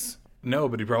face? No,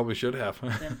 but he probably should have.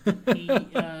 Then he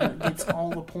gets all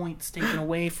the points taken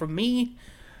away from me.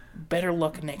 Better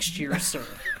luck next year, sir.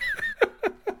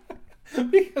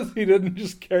 Because he didn't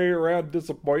just carry around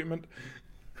disappointment.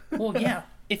 Well, yeah.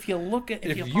 If you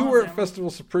were at Festival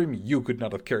Supreme, you could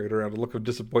not have carried around a look of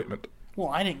disappointment. Well,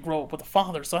 I didn't grow up with a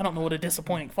father, so I don't know what a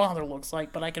disappointing father looks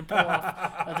like, but I can pull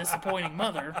off a disappointing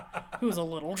mother who's a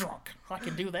little drunk. I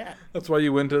can do that. That's why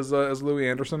you went as Louis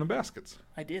Anderson in Baskets.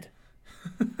 I did.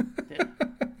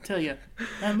 Tell you,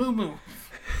 that moo-moo.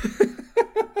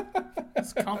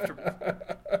 It's comfortable.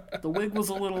 The wig was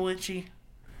a little itchy,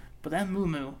 but that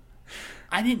moo-moo,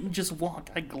 I didn't just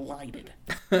walk, I glided.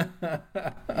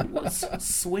 It was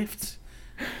swift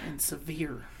and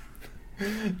severe.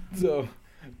 So,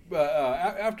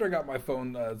 after I got my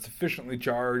phone sufficiently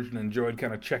charged and enjoyed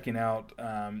kind of checking out,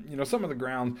 some of the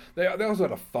grounds, they also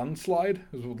had a fun slide.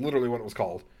 It was literally what it was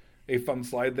called. A fun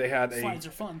slide. They had slides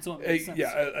are fun, so it makes sense.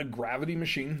 A gravity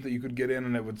machine that you could get in,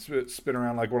 and it would spin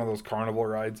around like one of those carnival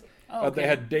rides. Oh, okay. They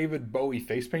had David Bowie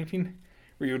face painting,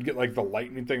 where you would get like the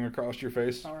lightning thing across your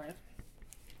face. All right.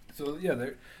 So yeah,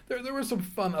 there were some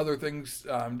fun other things,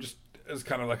 just as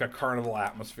kind of like a carnival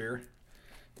atmosphere.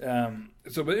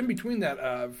 But in between that,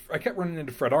 I kept running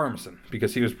into Fred Armisen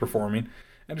because he was performing,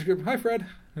 and just go, "Hi, Fred,"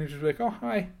 and he'd just be like, "Oh,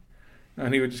 hi,"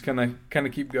 and he would just kind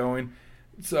of keep going.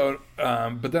 So,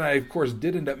 but then I of course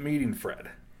did end up meeting Fred,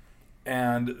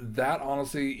 and that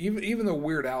honestly, even though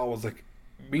Weird Al was like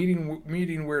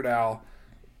meeting Weird Al,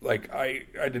 like I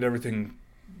did everything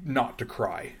not to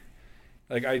cry.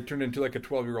 Like, I turned into, like, a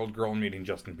 12-year-old girl meeting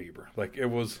Justin Bieber. Like, it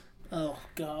was... Oh,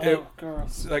 God.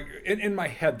 Girls. Like, in my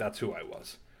head, that's who I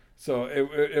was. So,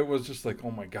 it was just like,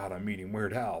 oh, my God, I'm meeting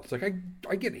Weird Al. It's like,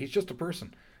 I get it. He's just a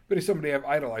person. But he's somebody I've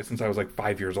idolized since I was, like,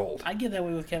 5 years old. I get that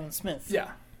way with Kevin Smith.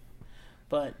 Yeah.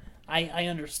 But I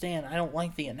understand. I don't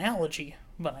like the analogy,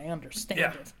 but I understand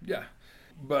it. Yeah.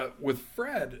 But with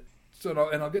Fred... and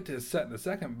I'll get to his set in a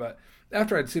second, but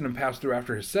after I'd seen him pass through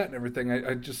after his set and everything,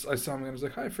 I saw him and I was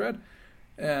like, "Hi, Fred."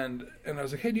 And I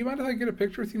was like, "Hey, do you mind if I get a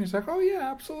picture with you?" And he's like, "Oh, yeah,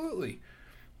 absolutely."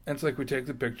 And it's like, we take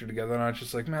the picture together, and I was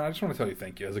just like, "Man, I just want to tell you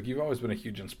thank you." I was like, "You've always been a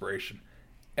huge inspiration."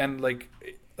 And like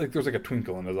there's like a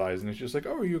twinkle in his eyes, and he's just like,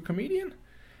 "Oh, are you a comedian?"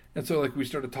 And so like we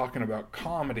started talking about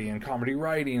comedy and comedy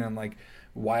writing and like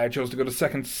why I chose to go to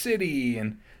Second City,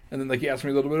 and then like he asked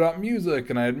me a little bit about music,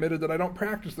 and I admitted that I don't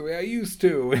practice the way I used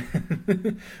to.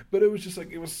 But it was just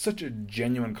like, it was such a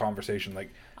genuine conversation.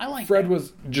 Like, I like Fred that.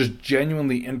 was just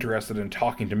genuinely interested in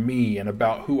talking to me and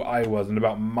about who I was and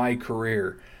about my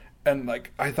career. And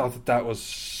like, I thought that was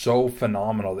so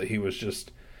phenomenal that he was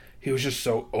just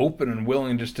so open and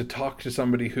willing just to talk to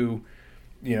somebody who,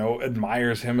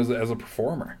 admires him as a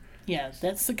performer. Yeah,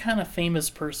 that's the kind of famous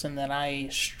person that I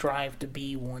strive to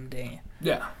be one day.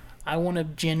 Yeah. I want to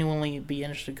genuinely be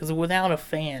interested, because without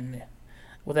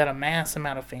a mass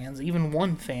amount of fans, even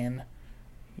one fan,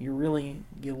 you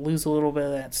lose a little bit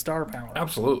of that star power.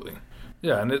 Absolutely.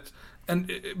 Yeah,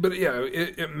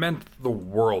 it meant the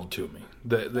world to me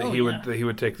that he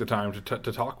would take the time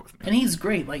to talk with me. And he's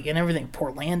great, like, in everything.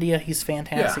 Portlandia, he's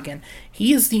fantastic, Yeah. and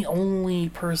he is the only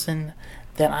person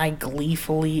that I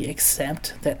gleefully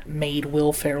accept that made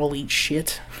Will Ferrell eat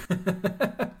shit.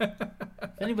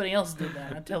 If anybody else did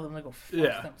that, I'd tell them to go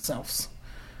fuck themselves.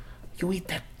 You eat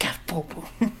that cat poop.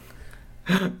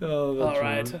 Oh, that's all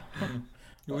right.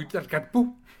 You eat that cat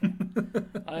poop.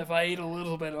 If I eat a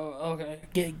little bit, okay.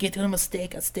 Get him a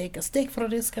steak for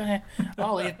this guy.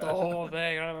 I'll eat the whole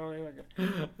thing. I don't even...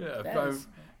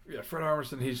 Fred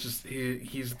Armisen,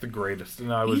 he's the greatest,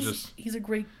 and he's he's a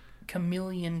great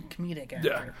chameleon comedic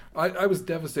actor. Yeah, I was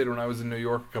devastated when I was in New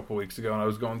York a couple weeks ago, and I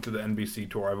was going through the NBC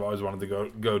tour. I've always wanted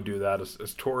to go do that. As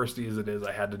touristy as it is,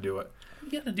 I had to do it.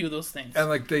 You got to do those things. And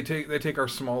like they take our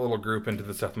small little group into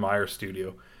the Seth Meyers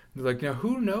studio. They're like, now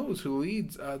who knows who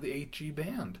leads the HG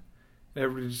band? And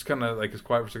everybody just kind of like is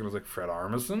quiet for a second. I was like, Fred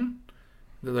Armisen.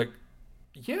 They're like,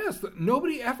 yes.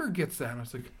 Nobody ever gets that. And I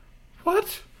was like,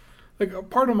 what? Like a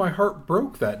part of my heart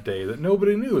broke that day that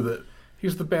nobody knew that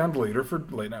he's the band leader for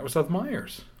Late Night with Seth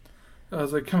Meyers. I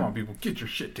was like, come on, people, get your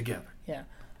shit together. Yeah.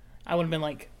 I would have been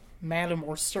like, Madam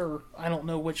or Sir, I don't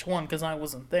know which one because I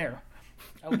wasn't there.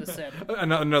 I would have said.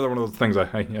 Another one of those things I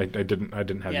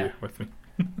didn't have you with me.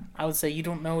 I would say, you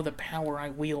don't know the power I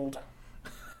wield.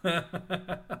 With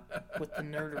the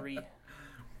nerdery.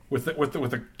 With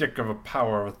the dick of a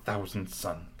power of 1,000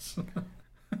 suns.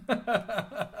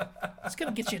 It's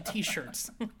going to get you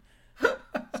t-shirts.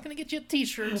 It's going to get you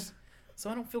t-shirts. So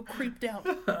I don't feel creeped out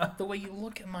the way you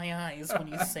look in my eyes when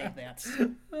you say that.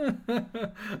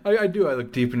 I do. I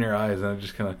look deep in your eyes and I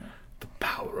just kind of, the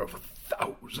power of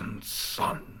 1,000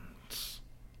 suns.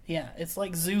 Yeah, it's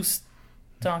like Zeus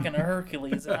talking to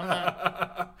Hercules, and I'm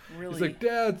not really... He's like,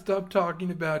 Dad, stop talking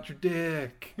about your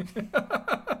dick.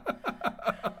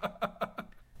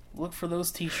 Look for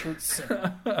those t-shirts in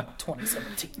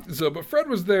 2017. So, but Fred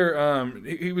was there.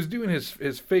 He was doing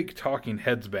his fake Talking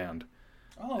Heads band.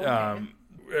 Oh,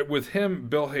 okay. With him,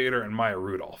 Bill Hader, and Maya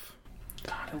Rudolph.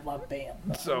 God, I love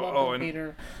band. So, I love Bill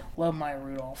Hader, love Maya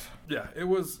Rudolph. Yeah, it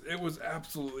was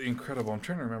absolutely incredible. I'm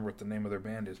trying to remember what the name of their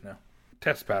band is now.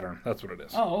 Test Pattern, that's what it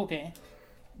is. Oh, okay.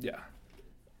 Yeah.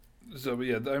 So, but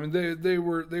yeah, I mean, they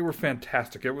were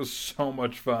fantastic. It was so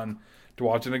much fun to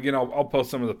watch. And again, I'll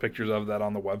post some of the pictures of that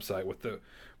on the website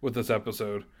with this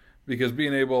episode, because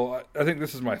being able, I think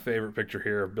this is my favorite picture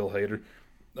here of Bill Hader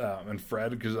and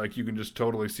Fred, because like you can just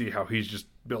totally see how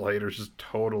Bill Hader's just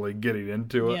totally getting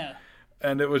into it. Yeah.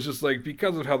 And it was just like,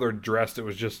 because of how they're dressed, it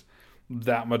was just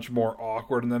that much more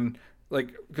awkward. And then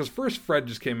like, because first Fred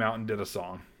just came out and did a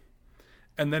song,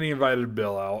 and then he invited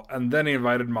Bill out, and then he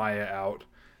invited Maya out,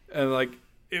 and like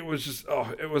it was just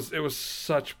it was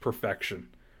such perfection.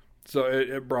 So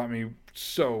it brought me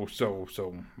so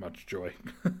much joy.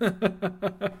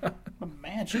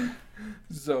 Imagine.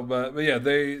 So, but yeah,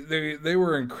 they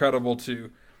were incredible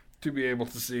to be able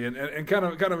to see, and kind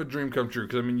of a dream come true,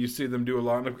 because I mean you see them do a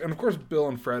lot, and of course Bill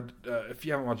and Fred. If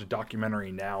you haven't watched a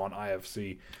documentary now on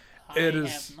IFC, it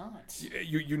is not.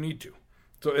 You need to.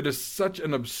 So it is such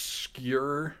an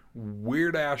obscure,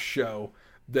 weird ass show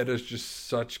that is just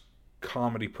such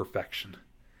comedy perfection.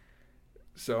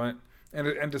 So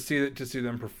and to see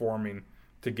them performing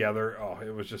together,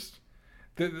 it was just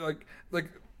like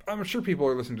I'm sure people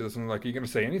are listening to this and like, are you going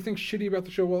to say anything shitty about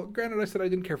the show? Well, granted, I said I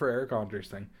didn't care for Eric Andre's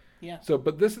thing. Yeah. So,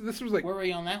 but this was like,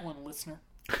 worry on that one, listener.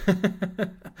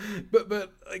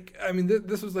 but like, I mean,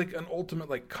 this was like an ultimate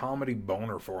like comedy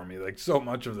boner for me. Like so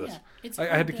much of this, I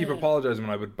had to keep apologizing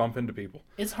when I would bump into people.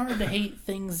 It's hard to hate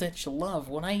things that you love.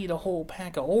 When I eat a whole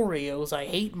pack of Oreos, I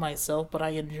hate myself, but I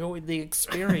enjoyed the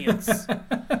experience.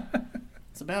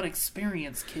 It's about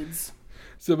experience, kids.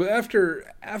 So, but after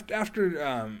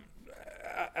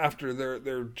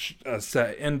their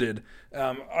set ended,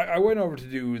 I went over to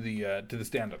do the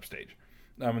stand-up stage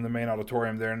in the main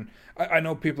auditorium there, and I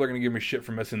know people are going to give me shit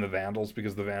for missing the Vandals,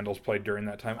 because the Vandals played during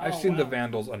that time. I've seen the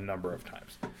Vandals a number of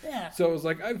times. Yeah. So it was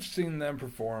like, I've seen them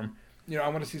perform. You know, I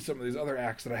want to see some of these other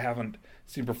acts that I haven't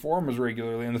seen perform as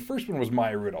regularly, and the first one was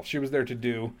Maya Rudolph. She was there to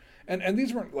do, and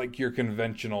these weren't like your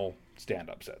conventional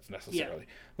stand-up sets necessarily.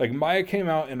 Yeah. Like Maya came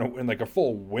out in like a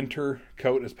full winter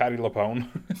coat as Patti LuPone,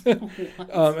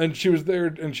 and she was there,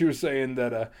 and she was saying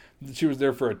that she was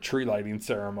there for a tree lighting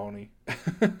ceremony,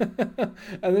 and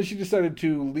then she decided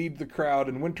to lead the crowd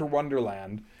in Winter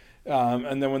Wonderland,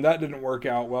 and then when that didn't work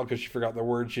out well because she forgot the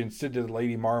words, she instead did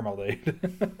Lady Marmalade.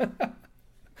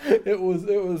 It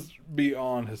was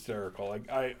beyond hysterical. Like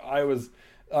I was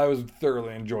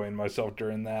thoroughly enjoying myself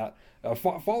during that.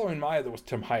 Following Maya, there was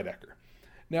Tim Heidecker.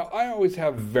 Now, I always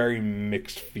have very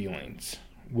mixed feelings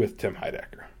with Tim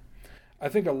Heidecker. I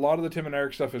think a lot of the Tim and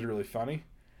Eric stuff is really funny.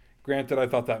 Granted, I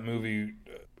thought that movie,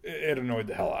 it annoyed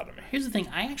the hell out of me. Here's the thing.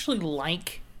 I actually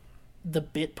like the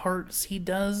bit parts he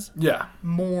does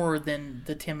more than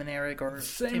the Tim and Eric or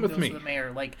Same Tim with Goes me. to the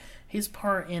Mayor. Like, his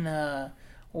part in, what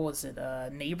was it,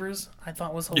 Neighbors, I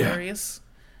thought was hilarious.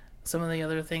 Some of the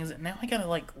other things. Now I gotta,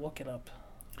 like, look it up.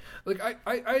 Like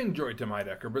I enjoy Tim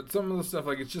Heidecker, but some of the stuff,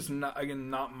 like, it's just not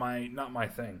my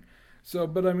thing. So,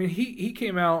 but I mean, he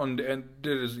came out and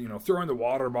did his, throwing the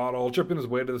water bottle, chipping his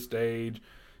way to the stage,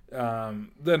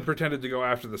 then pretended to go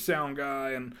after the sound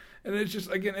guy, and it's just,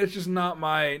 again, it's just not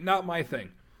my thing.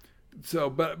 So,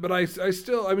 but I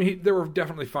still, I mean, there were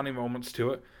definitely funny moments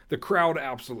to it. The crowd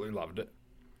absolutely loved it.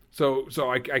 So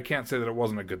I can't say that it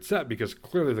wasn't a good set because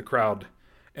clearly the crowd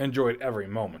enjoyed every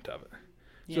moment of it.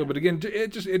 Yeah. So, but again,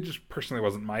 it just personally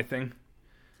wasn't my thing.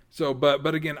 So,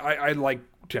 but again, I like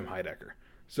Tim Heidecker.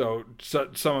 So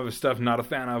some of his stuff not a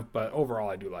fan of, but overall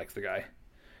I do like the guy.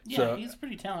 Yeah, so, he's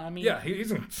pretty talented. I mean, yeah,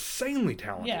 he's insanely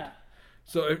talented. Yeah.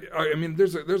 So I mean,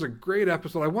 there's a great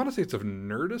episode. I want to say it's of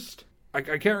Nerdist. I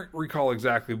can't recall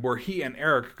exactly where he and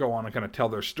Eric go on and kind of tell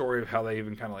their story of how they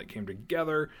even kind of like came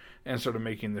together and started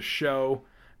making the show.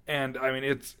 And I mean,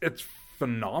 it's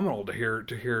phenomenal to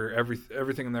hear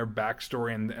everything in their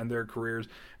backstory and their careers.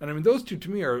 And I mean, those two to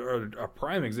me are a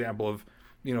prime example of,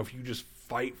 you know, if you just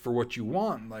fight for what you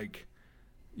want, like,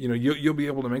 you know, you'll be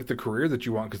able to make the career that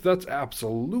you want, because that's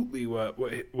absolutely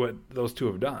what those two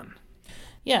have done.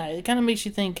 Yeah, it kind of makes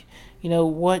you think, you know,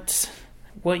 what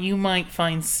you might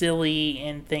find silly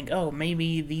and think, oh,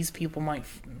 maybe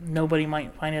nobody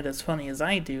might find it as funny as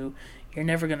I do. You're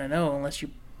never going to know unless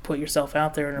you put yourself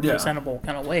out there in a presentable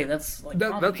kind of way. That's like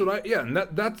that's what and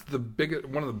that's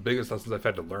one of the biggest lessons I've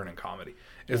had to learn in comedy.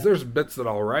 Is there's bits that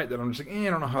I'll write that I'm just like, I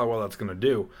don't know how well that's going to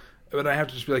do. But I have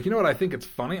to just be like, you know what, I think it's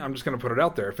funny. I'm just going to put it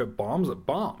out there. If it bombs, it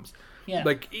bombs. Yeah.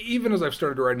 Like, even as I've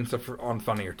started writing stuff on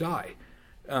Funny or Die,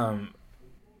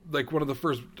 like one of the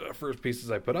first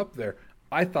pieces I put up there,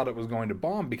 I thought it was going to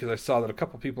bomb because I saw that a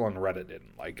couple people on Reddit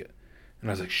didn't like it. And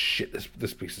I was like, shit,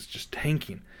 this piece is just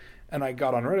tanking. And I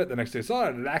got on Reddit the next day, saw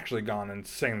it had actually gone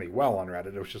insanely well on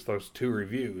Reddit. It was just those 2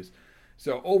 reviews.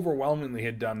 So overwhelmingly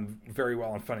had done very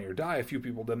well on Funny or Die. A few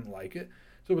people didn't like it.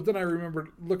 So, but then I remembered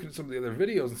looking at some of the other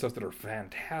videos and stuff that are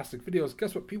fantastic videos.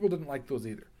 Guess what? People didn't like those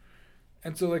either.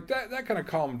 And so, like, that kind of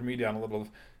calmed me down a little.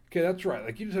 Okay, that's right.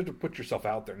 Like, you just have to put yourself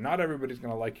out there. Not everybody's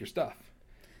going to like your stuff.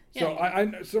 Yeah, so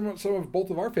I some of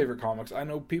both of our favorite comics, I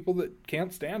know people that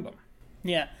can't stand them.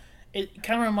 Yeah. It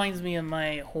kind of reminds me of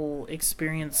my whole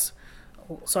experience.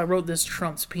 So I wrote this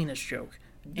Trump's penis joke.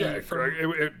 Yeah,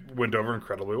 it went over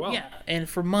incredibly well. Yeah, and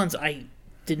for months I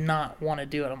did not want to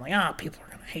do it. I'm like, people are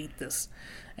going to hate this.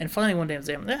 And finally one day I was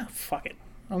like, fuck it.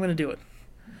 I'm going to do it.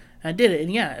 And I did it,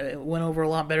 and yeah, it went over a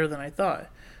lot better than I thought.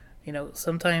 You know,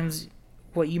 sometimes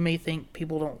what you may think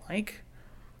people don't like,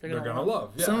 they're going to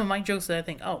love. Yeah. Some of my jokes that I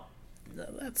think,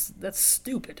 that's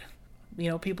stupid. You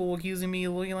know, people accusing me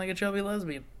of looking like a chubby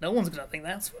lesbian. No one's going to think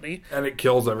that's funny. And it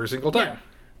kills every single time. Yeah.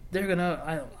 They're going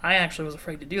to... I actually was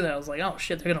afraid to do that. I was like, oh,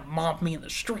 shit, they're going to mob me in the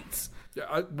streets.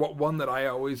 Yeah, one that I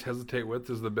always hesitate with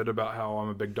is the bit about how I'm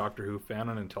a big Doctor Who fan,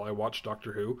 and until I watched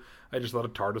Doctor Who, I just thought a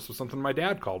TARDIS was something my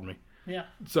dad called me. Yeah.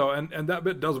 So, and that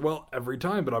bit does well every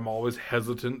time, but I'm always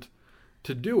hesitant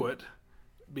to do it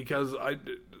because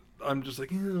I'm just like,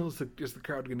 is the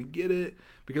crowd going to get it?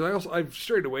 Because I've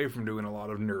strayed away from doing a lot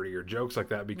of nerdier jokes like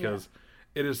that because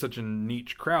it is such a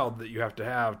niche crowd that you have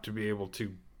to be able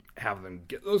to have them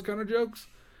get those kind of jokes,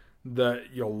 that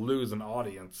you'll lose an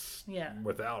audience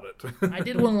without it. I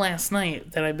did one last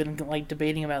night that I've been like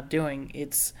debating about doing.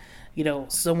 It's, you know,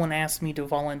 someone asked me to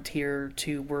volunteer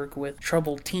to work with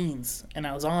troubled teens, and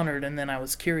I was honored, and then I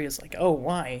was curious, like, oh,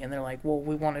 why? And they're like, well,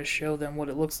 we want to show them what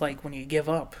it looks like when you give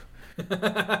up.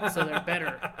 So they're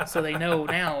better. So they know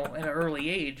now at an early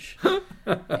age.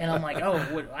 And I'm like,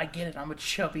 I get it. I'm a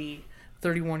chubby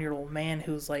 31-year-old man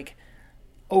who's like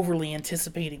overly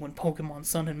anticipating when Pokemon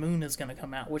Sun and Moon is going to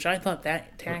come out, which I thought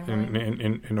that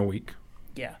tagline... In a week.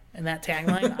 Yeah, and that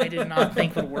tagline I did not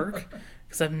think would work,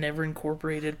 because I've never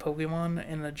incorporated Pokemon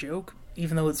in a joke,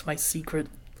 even though it's my secret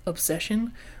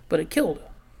obsession, but it killed.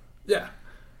 Yeah.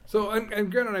 So,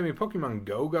 and granted, I mean, Pokemon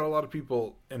Go got a lot of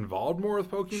people involved more with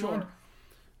Pokemon. Sure.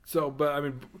 So, but I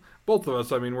mean, both of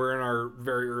us, I mean, we're in our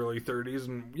very early 30s,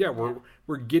 and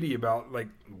we're giddy about like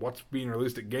what's being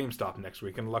released at GameStop next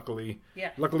week. And luckily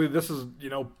this is, you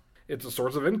know, it's a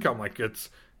source of income. Like it's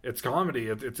comedy,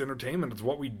 it's entertainment, it's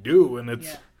what we do, and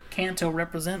it's Kanto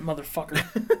represent, motherfucker.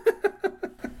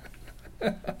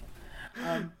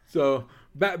 So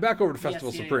back over to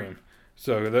Festival Supreme. Yeah.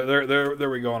 So there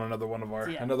we go on another one of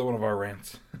our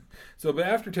rants. So, but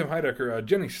after Tim Heidecker,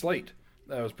 Jenny Slate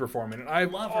was performing, and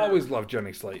I've always loved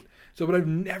Jenny Slate. So, but I've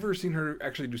never seen her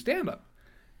actually do stand-up,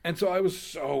 and so I was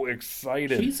so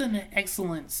excited. She's an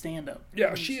excellent stand-up.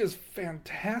 Yeah, she is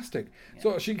fantastic. Yeah.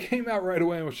 So she came out right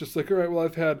away and was just like, all right, well,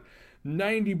 I've had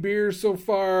 90 beers so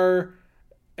far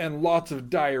and lots of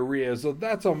diarrhea, so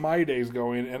that's how my day's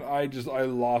going, and I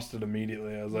lost it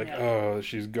immediately. I was like, oh,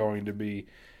 she's going to be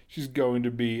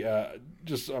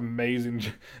just amazing.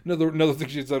 Another thing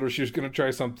she said was she was going to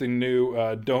try something new.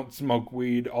 Don't smoke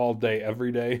weed all day,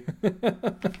 every day.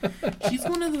 She's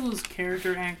one of those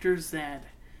character actors that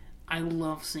I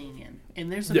love seeing it.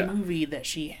 And there's a movie that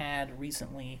she had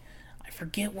recently. I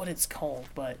forget what it's called,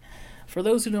 but for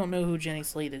those who don't know who Jenny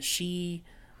Slate is, she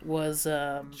was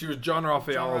John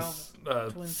Raphael's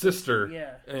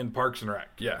sister in Parks and Rec.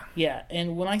 Yeah. Yeah,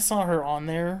 and when I saw her on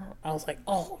there, I was like,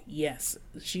 oh, yes.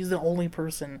 She's the only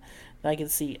person that I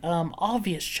could see.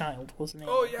 Obvious Child was the name.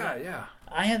 Oh, yeah.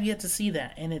 I have yet to see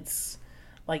that, and it's,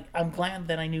 like, I'm glad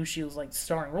that I knew she was, like,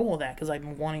 starring role of that, because I've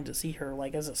been wanting to see her,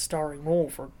 like, as a starring role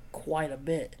for quite a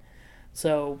bit.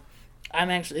 So,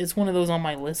 it's one of those on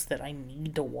my list that I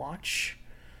need to watch.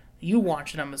 You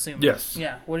watched it, I'm assuming. Yes.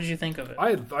 Yeah. What did you think of it?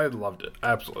 I loved it.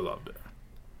 Absolutely loved it.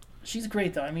 She's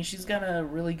great, though. I mean, she's got a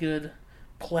really good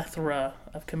plethora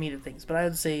of comedic things. But I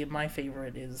would say my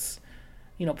favorite is,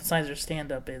 besides her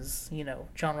stand-up, is,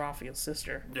 John Raphael's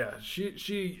sister. Yeah,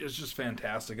 she is just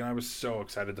fantastic. And I was so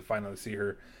excited to finally see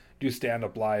her do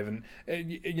stand-up live. And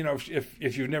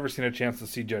if you've never seen a chance to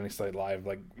see Jenny Slate live,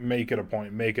 like, make it a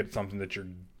point. Make it something that you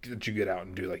get out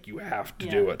and do. Like, you have to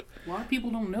do it. A lot of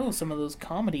people don't know some of those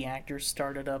comedy actors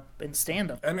started up in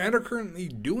stand-up. And are currently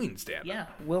doing stand-up. Yeah,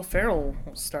 Will Ferrell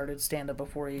started stand-up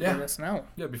before he did SNL.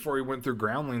 Yeah, before he went through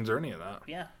Groundlings or any of that.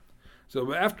 Yeah.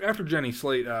 So after Jenny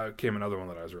Slate came another one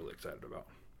that I was really excited about.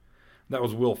 That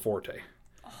was Will Forte.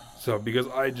 So because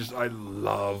I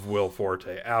love Will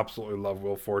Forte. Absolutely love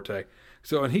Will Forte.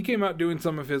 So, and he came out doing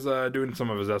some of his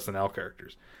SNL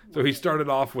characters. So he started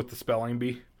off with the spelling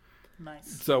bee.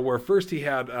 Nice. So where first he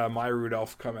had Maya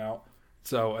Rudolph come out,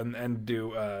 so and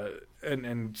do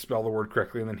and spell the word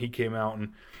correctly, and then he came out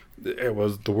and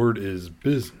the word is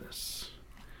business.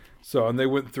 So and they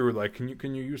went through like,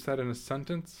 can you use that in a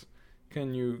sentence?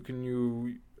 Can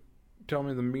you tell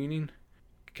me the meaning?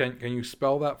 Can you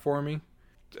spell that for me?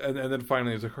 And then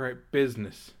finally he's like, all right,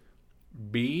 business,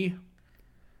 B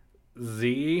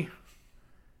Z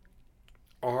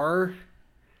R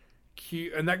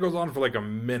Q, and that goes on for like a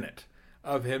minute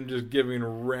of him just giving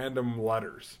random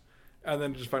letters, and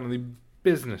then just finally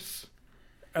business,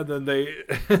 and then they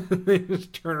they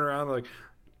just turn around like,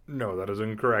 no, that is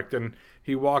incorrect, and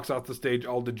he walks off the stage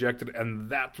all dejected, and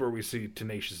that's where we see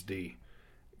Tenacious D,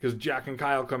 because Jack and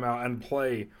Kyle come out and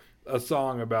play a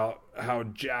song about how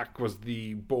Jack was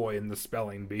the boy in the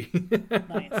spelling bee.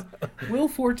 Nice. Will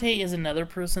Forte is another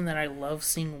person that I love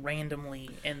seeing randomly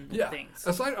in things.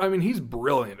 Aside, I mean, he's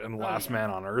brilliant in Last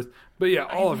Man on Earth. But yeah,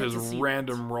 all of his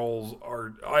random roles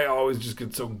are... I always just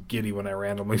get so giddy when I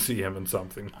randomly see him in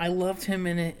something. I loved him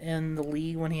in The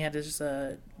League when he had his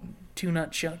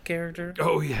Two-Nut Chuck character.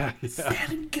 Oh, yeah.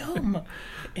 Sand Gum!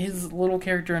 His little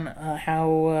character in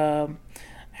How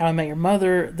I Met Your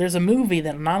Mother. There's a movie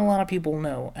that not a lot of people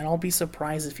know, and I'll be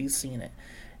surprised if you've seen it.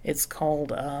 It's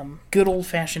called Good Old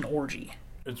Fashioned Orgy.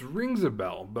 It rings a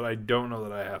bell, but I don't know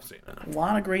that I have seen it. A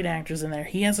lot of great actors in there.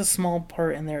 He has a small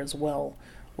part in there as well,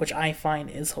 which I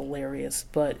find is hilarious.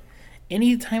 But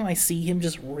anytime I see him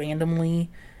just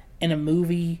randomly in a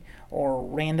movie or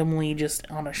randomly just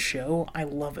on a show, I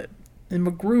love it. And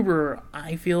MacGruber,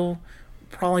 I feel,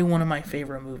 probably one of my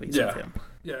favorite movies of him.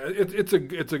 Yeah, it's a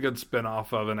good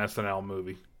spin-off of an SNL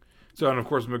movie. So, and of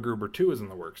course, MacGruber 2 is in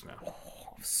the works now.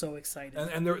 Oh, I'm so excited.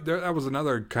 And there that was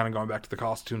another kind of going back to the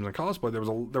costumes and cosplay.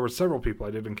 There were several people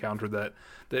I did encounter that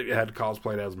had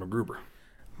cosplayed as MacGruber.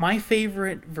 My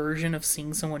favorite version of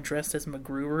seeing someone dressed as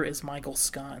MacGruber is Michael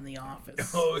Scott in The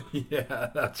Office. Oh, yeah,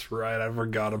 that's right. I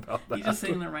forgot about that. He's just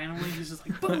sitting there randomly. He's just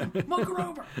like, boom,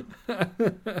 MacGruber.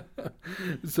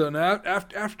 So now,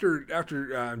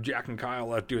 after Jack and Kyle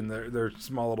left doing their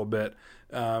small little bit,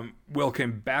 Will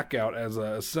came back out as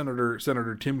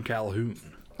Senator Tim Calhoun.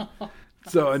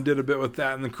 So, and did a bit with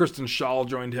that. And then Kristen Schaal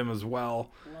joined him as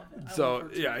well. So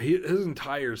yeah, his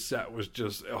entire set was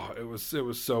just it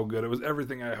was so good. It was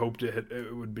everything I hoped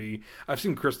it would be. I've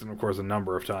seen Kristen, of course, a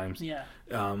number of times,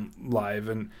 live,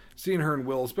 and seeing her and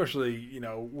Will, especially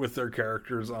with their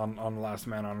characters on Last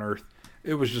Man on Earth,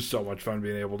 it was just so much fun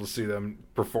being able to see them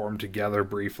perform together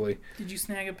briefly. Did you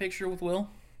snag a picture with Will?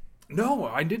 No,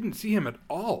 I didn't see him at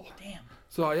all. Damn.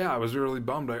 So yeah, I was really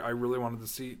bummed. I really wanted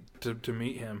to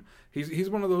meet him. He's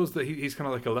one of those that he's kind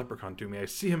of like a leprechaun to me. I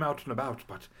see him out and about,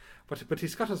 but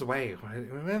he's got his way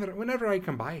whenever I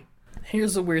come by.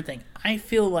 Here's the weird thing. I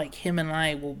feel like him and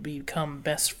I will become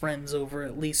best friends over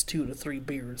at least 2 to 3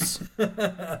 beers.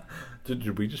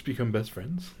 Did we just become best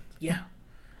friends? Yeah.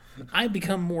 I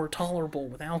become more tolerable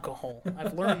with alcohol.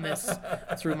 I've learned this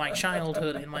through my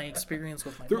childhood and my experience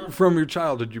with my mother. From your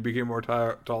childhood, you became more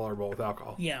tolerable with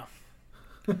alcohol. Yeah.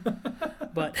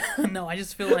 But no, I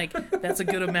just feel like that's a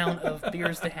good amount of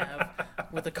beers to have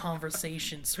with a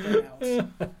conversation spread out.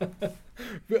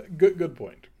 Good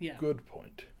point. Yeah. Good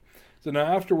point. So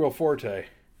now after Will Forte,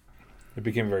 it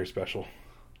became very special.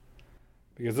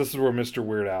 because this is where Mr.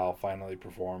 Weird Al finally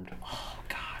performed. Oh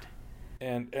God!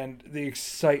 And the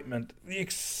excitement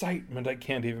I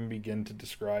can't even begin to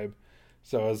describe.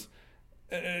 So as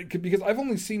because I've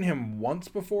only seen him once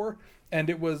before, and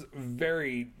it was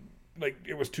very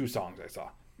it was 2 songs I saw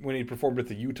when he performed at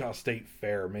the Utah State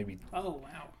Fair maybe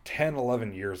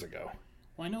 10-11 years ago.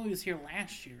 Well, I know he was here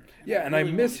last year. And I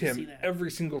miss him every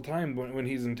single time when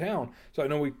he's in town. So I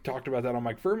know we talked about that on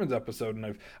Mike Furman's episode,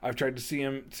 and I've tried to see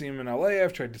him in LA.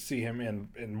 I've tried to see him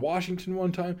in Washington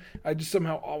one time. I just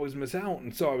somehow always miss out,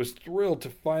 and so I was thrilled to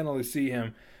finally see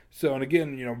him. So, and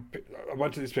again, a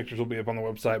bunch of these pictures will be up on the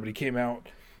website, but he came out,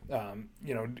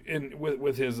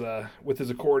 with his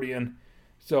accordion,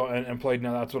 so and played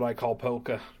Now That's What I Call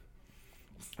Polka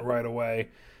right away.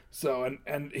 So,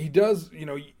 and he does,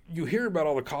 you hear about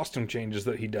all the costume changes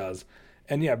that he does.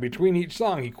 And yeah, between each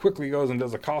song, he quickly goes and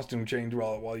does a costume change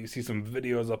while you see some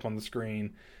videos up on the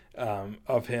screen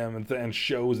of him and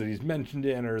shows that he's mentioned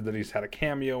in or that he's had a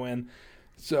cameo in.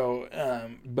 So,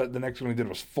 but the next one he did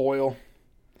was Foil.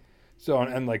 So,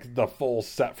 and the full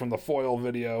set from the Foil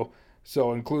video.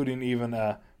 So, including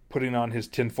even putting on his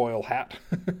tinfoil hat.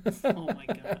 Oh my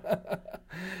God.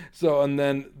 So, and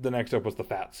then the next up was the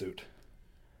Fat Suit.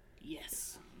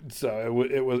 Yes. So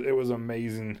it was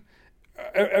amazing.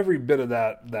 Every bit of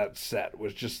that set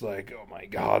was just like, oh my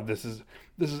God, this is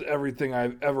everything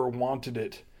I've ever wanted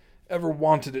it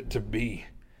to be.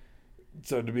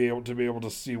 So to be able to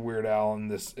see Weird Al in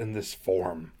this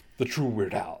form, the true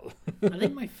Weird Al. I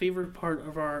think my favorite part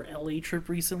of our LA trip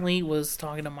recently was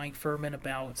talking to Mike Furman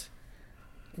about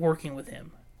working with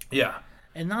him. Yeah.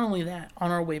 And not only that, on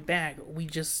our way back, we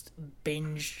just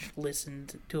binge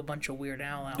listened to a bunch of Weird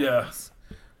Al albums,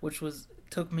 which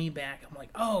took me back. I'm like,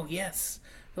 oh yes,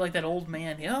 I feel like that old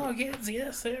man. Oh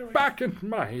yes. There we Back in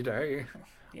my day,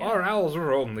 our Als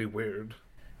were only weird.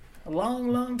 A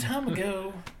long time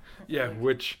ago. Yeah,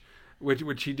 which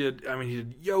he did. I mean, he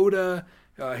did Yoda.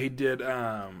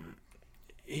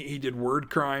 He did Word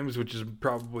Crimes, which is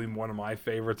probably one of my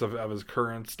favorites of his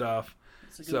current stuff.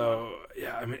 So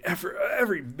yeah, I mean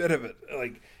every bit of it,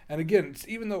 and again,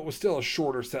 even though it was still a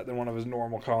shorter set than one of his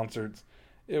normal concerts,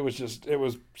 it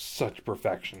was such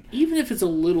perfection. Even if it's a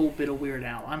little bit of Weird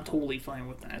Al, I'm totally fine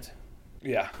with that.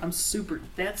 Yeah,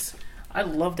 I'd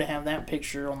love to have that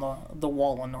picture on the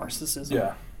wall of Narcissism.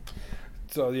 Yeah.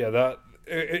 So yeah, that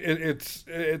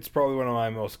it's probably one of my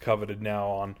most coveted now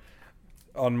on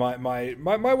my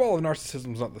wall of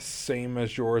narcissism is not the same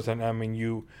as yours, and I mean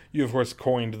you of course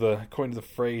coined the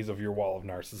phrase of your wall of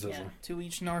narcissism. Yeah, to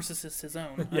each narcissist his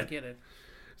own. I get it.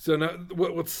 So now,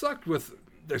 what sucked with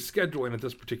their scheduling at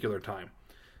this particular time?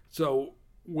 So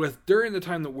during the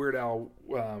time that Weird Al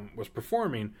was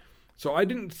performing, so I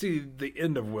didn't see the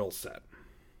end of Will's set.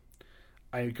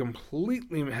 I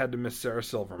completely had to miss Sarah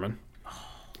Silverman.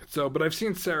 So, but I've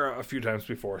seen Sarah a few times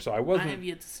before, so I have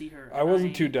yet to see her. I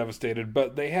wasn't too devastated,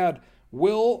 but they had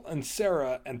Will and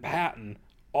Sarah and Patton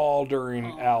all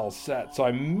during Al's set, so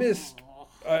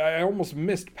I almost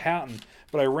missed Patton,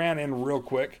 but I ran in real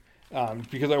quick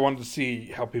because I wanted to see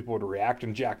how people would react,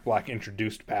 and Jack Black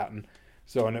introduced Patton.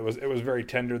 So, and it was very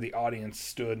tender. The audience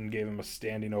stood and gave him a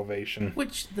standing ovation.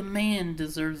 Which the man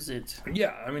deserves it.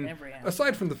 Yeah, I mean,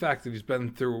 aside from the fact that he's been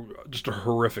through just a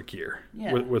horrific year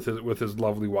with his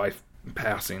lovely wife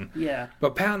passing. Yeah.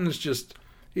 But Patton he's just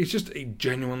a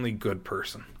genuinely good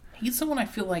person. He's someone I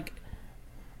feel like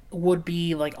would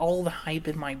be like all the hype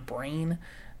in my brain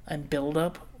and build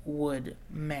up would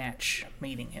match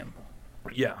meeting him.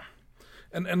 Yeah.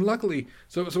 And luckily,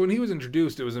 so when he was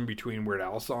introduced, it was in between Weird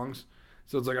Al songs.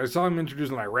 So it's like I saw him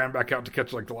introduced and I ran back out to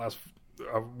catch the last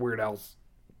Weird Al's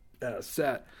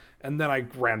set. And then I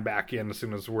ran back in as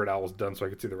soon as Weird Al was done so I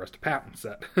could see the rest of Patton's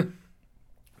set.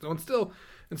 So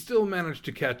and still managed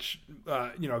to catch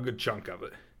a good chunk of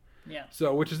it. Yeah.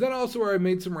 So which is then also where I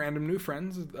made some random new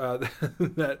friends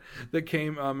that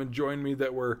came and joined me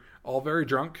that were all very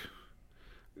drunk.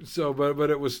 So but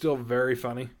it was still very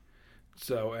funny.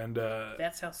 So and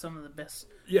that's how some of the best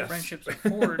friendships are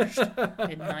forged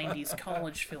in 90s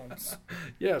college films.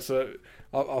 Yeah, so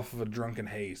off of a drunken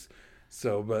haze.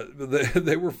 So, but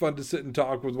they were fun to sit and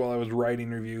talk with while I was writing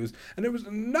reviews, and it was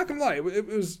not gonna lie, it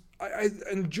was I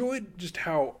enjoyed just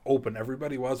how open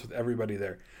everybody was with everybody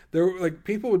there. There were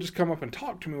people would just come up and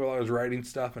talk to me while I was writing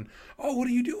stuff, and what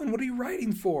are you doing? What are you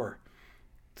writing for?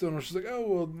 So I was just like,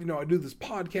 oh, well, I do this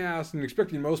podcast, and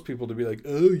expecting most people to be like,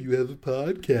 oh, you have a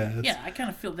podcast. Yeah, I kind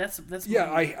of feel that's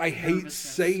yeah, I hate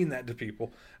saying that to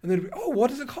people. And they'd be, oh, what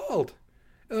is it called?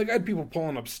 And like I had people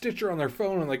pulling up Stitcher on their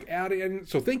phone and like adding.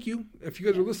 So thank you. If you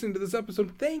guys are listening to this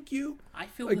episode, thank you. I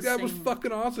feel like that was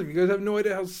fucking awesome. You guys have no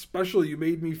idea how special you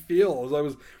made me feel as I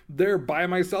was there by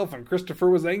myself and Christopher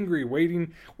was angry,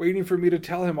 waiting for me to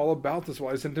tell him all about this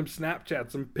while I sent him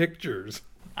Snapchats and pictures.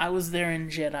 I was there in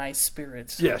Jedi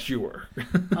spirit. Yes, you were.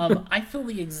 I feel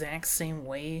the exact same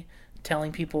way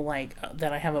telling people like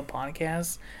that I have a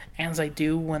podcast as I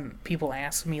do when people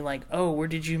ask me like, oh, where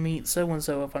did you meet so and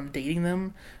so if I'm dating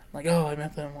them, like, oh, I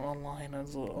met them online on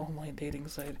an online dating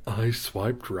site. I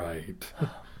swiped right.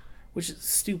 Which is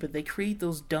stupid. They create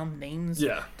those dumb names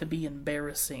to be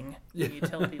embarrassing when you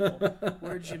tell people,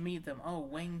 where'd you meet them? Oh,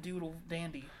 Wayne Doodle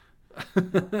Dandy.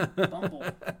 Bumble.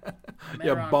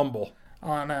 Bumble.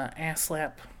 On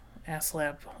Aslap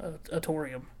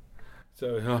Atorium.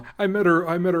 So I met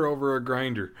her over a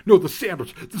grinder. No, the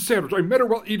sandwich. I met her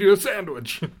while eating a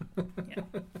sandwich. Yeah.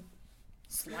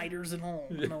 Sliders and all.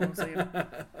 You know what I'm saying?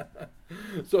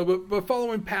 So, but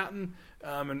following Patton,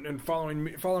 and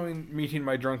following meeting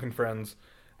my drunken friends,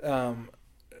 I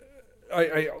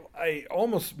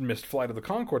almost missed Flight of the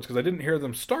Conchords because I didn't hear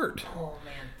them start. Oh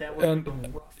man, that would have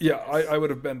been rough. Yeah, I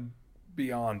would have been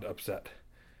beyond upset.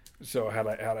 So had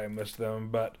I missed them,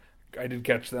 but I did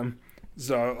catch them.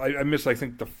 So I missed, I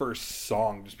think, the first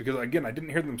song just because, again, I didn't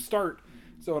hear them start.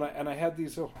 So and I had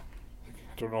these. Oh,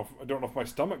 I don't know if my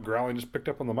stomach growling just picked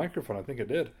up on the microphone. I think it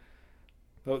did.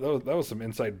 That was some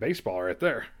inside baseball right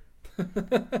there.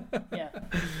 Yeah,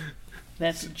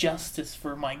 that's justice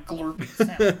for my glurping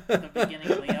sound at the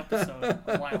beginning of the episode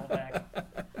a while back.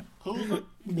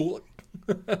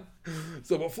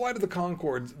 So, but Flight of the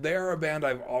Conchords, they are a band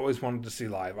I've always wanted to see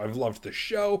live. I've loved the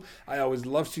show. I always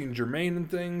love seeing Jermaine and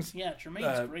things. Yeah,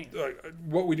 Jermaine's great.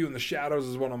 What We Do in the Shadows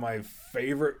is one of my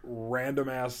favorite random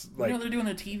ass. Like, you know they're doing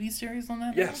a TV series on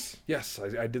that? Yes,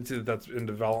 I did see that's in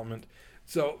development.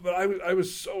 So, but I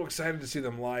was so excited to see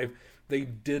them live. They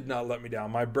did not let me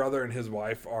down. My brother and his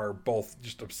wife are both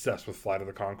just obsessed with Flight of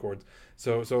the Conchords.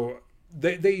 So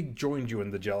they joined you in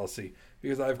the jealousy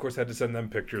because I, of course, had to send them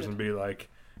pictures and be like,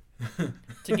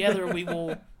 together we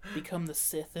will become the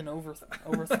Sith and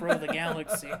overthrow the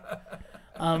galaxy.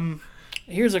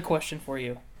 Here's a question for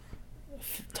you.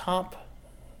 Top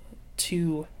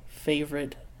 2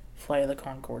 favorite Flight of the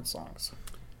Conchords songs.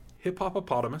 Hip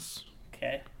Hopopotamus.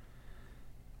 Okay.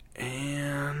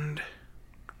 And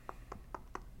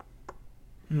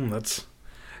that's...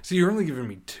 So you're only giving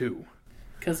me 2.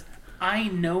 Because I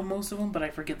know most of them, but I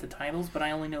forget the titles, but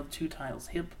I only know 2 titles.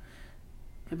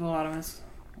 Hippopotamus,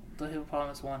 the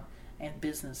Hippopotamus one, and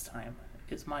Business Time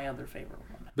is my other favorite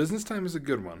one. Business Time is a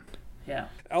good one. Yeah.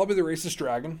 I'll Be the Racist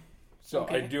Dragon. So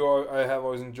okay. I have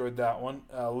always enjoyed that one.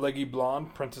 Leggy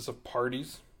Blonde, Princess of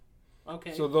Parties.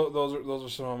 Okay. So those are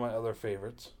some of my other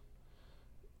favorites.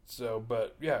 So,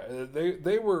 but yeah,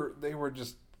 they were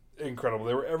just incredible.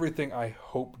 They were everything I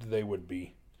hoped they would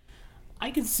be.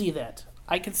 I can see that.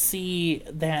 I can see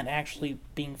that actually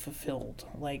being fulfilled.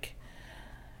 Like,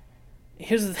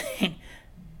 here's the thing.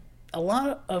 A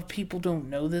lot of people don't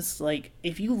know this. Like,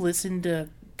 if you listen to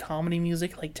comedy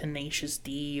music like Tenacious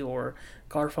D or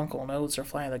Garfunkel and Oates or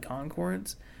Flight of the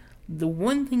Conchords, the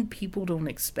one thing people don't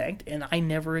expect, and I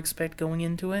never expect going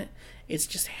into it, is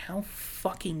just how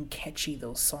fucking catchy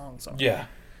those songs are. Yeah.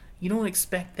 You don't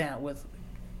expect that with,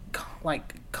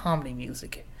 like, comedy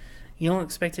music. You don't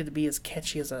expect it to be as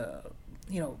catchy as a,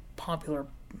 popular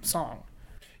song.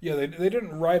 Yeah, they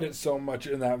didn't write it so much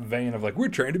in that vein of, like, we're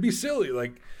trying to be silly.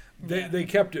 Like, they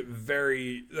kept it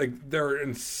very, like, they're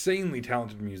insanely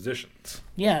talented musicians.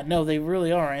 Yeah, no, they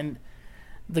really are. And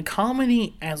the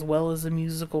comedy as well as the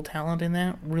musical talent in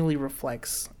that really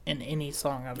reflects in any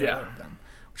song I've ever heard them.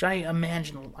 Which I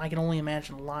can only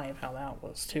imagine live how that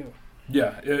was too.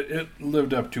 Yeah, it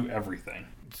lived up to everything.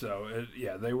 So,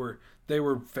 they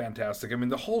were fantastic. I mean,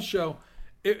 the whole show,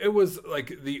 it was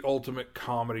like the ultimate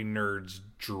comedy nerd's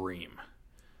dream.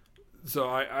 So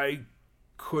I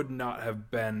could not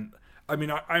have been... I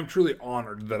mean, I'm truly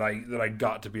honored that I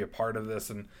got to be a part of this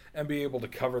and be able to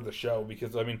cover the show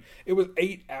because, I mean, it was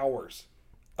 8 hours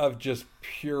of just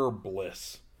pure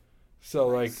bliss.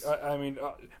 So, nice. Like, I mean,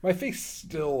 my face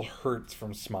still hurts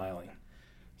from smiling.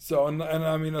 So, and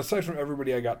I mean, aside from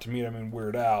everybody I got to meet, I mean,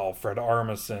 Weird Al, Fred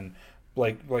Armisen,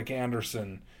 Blake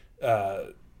Anderson,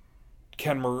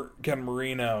 Ken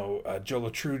Marino, Joe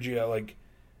LaTrugia, like,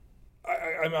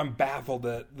 I'm baffled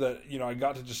that I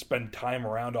got to just spend time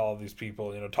around all of these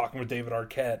people, talking with David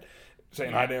Arquette,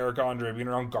 saying hi to Eric Andre, being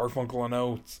around Garfunkel and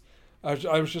Oates.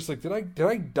 I was just like, did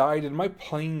I die? Did my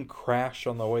plane crash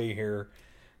on the way here?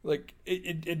 Like,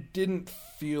 it didn't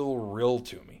feel real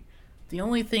to me. The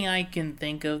only thing I can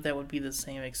think of that would be the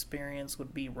same experience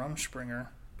would be Rumspringa.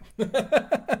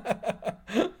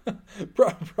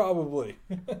 Probably.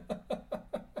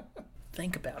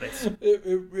 Think about it.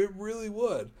 It really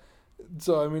would.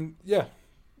 So I mean, yeah,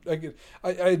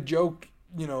 I joke,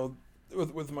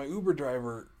 with my Uber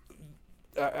driver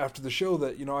after the show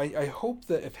that I hope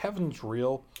that if heaven's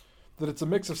real, that it's a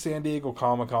mix of San Diego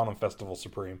Comic-Con and Festival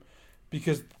Supreme,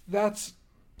 because that's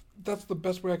the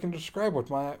best way I can describe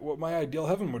what my ideal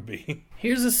heaven would be.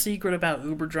 Here's a secret about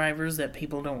Uber drivers that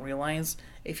people don't realize.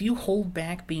 If you hold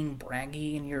back being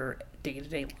braggy in your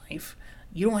day-to-day life,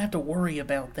 you don't have to worry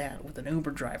about that with an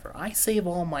Uber driver. I save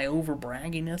all my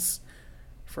over-bragginess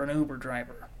for an Uber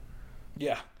driver.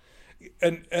 Yeah.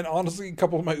 And honestly, a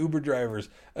couple of my Uber drivers,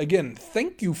 again,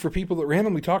 thank you for people that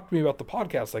randomly talk to me about the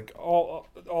podcast like all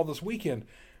this weekend,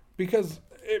 because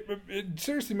it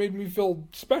seriously made me feel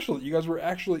special that you guys were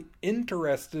actually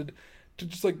interested to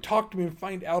just like talk to me and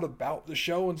find out about the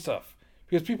show and stuff,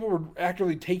 because people were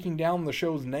actually taking down the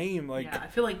show's name. Like, yeah, I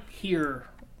feel like here,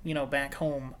 back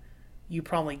home, you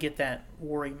probably get that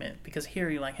worriment, because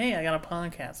here you're like, hey, I got a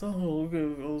podcast. Oh,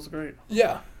 okay, that was great.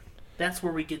 Yeah. That's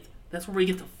where we get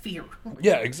the fear.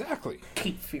 Yeah, exactly.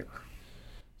 Keep fear.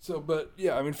 So, but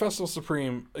yeah, I mean, Festival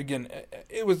Supreme, again,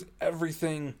 it was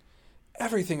everything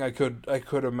I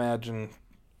could imagine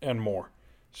and more.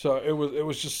 So it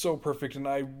was just so perfect, and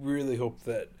I really hope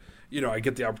that I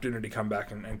get the opportunity to come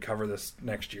back and cover this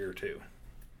next year too.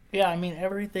 Yeah, I mean,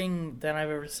 everything that I've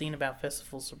ever seen about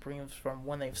Festival Supremes from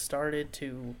when they've started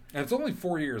to... And it's only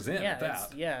 4 years in at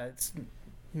that. It's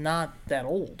not that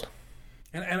old.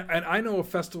 And I know of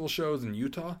festival shows in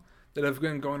Utah that have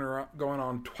been going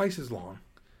on twice as long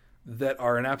that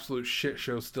are an absolute shit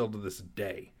show still to this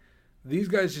day. These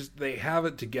guys they have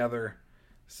it together.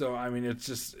 So, I mean, it's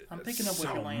just I'm picking up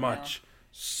what you're laying down.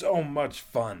 So much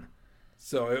fun.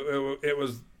 So it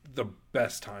was the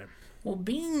best time. Well,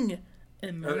 being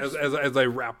immersed... As I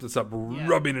wrap this up,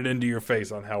 rubbing it into your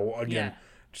face on how, again,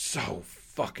 so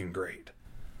fucking great.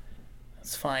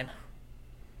 That's fine.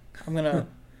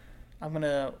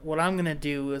 What I'm gonna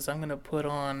do is I'm gonna put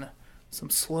on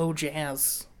some slow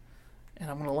jazz, and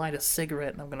I'm gonna light a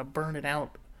cigarette, and I'm gonna burn it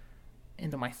out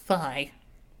into my thigh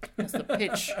as the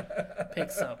pitch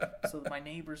picks up, so that my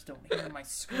neighbors don't hear my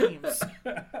screams.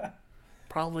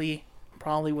 Probably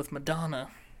with Madonna,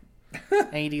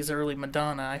 80s early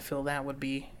Madonna. I feel that would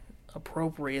be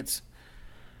appropriate,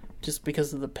 just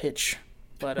because of the pitch.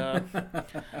 But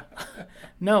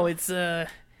no, it's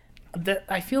that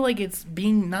I feel like it's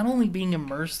not only being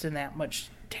immersed in that much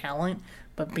talent,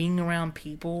 but being around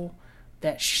people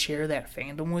that share that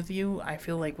fandom with you, I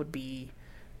feel like would be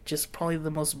just probably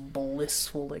the most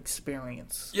blissful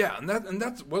experience. Yeah, and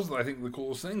that was, I think, the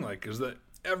coolest thing, like, is that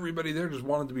everybody there just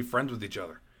wanted to be friends with each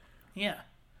other. Yeah.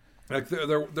 Like,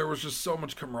 there was just so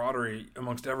much camaraderie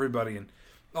amongst everybody, and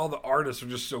all the artists were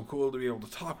just so cool to be able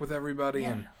to talk with everybody,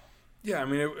 and yeah, I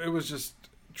mean, it was just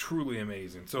truly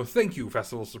amazing. So thank you,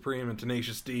 Festival Supreme and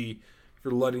Tenacious D, for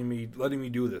letting me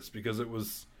do this, because it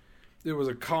was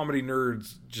a comedy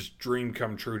nerd's just dream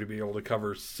come true to be able to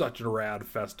cover such a rad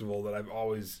festival that I've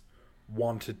always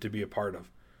wanted to be a part of.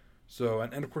 So,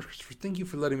 and of course, Christopher, thank you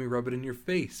for letting me rub it in your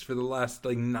face for the last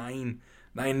 9-10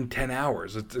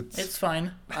 hours. It's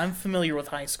fine. I'm familiar with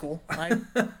high school. I'm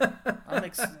getting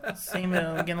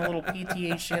a little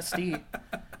PTSD,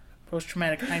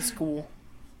 post-traumatic high school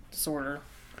disorder.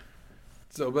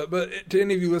 So, but to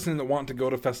any of you listening that want to go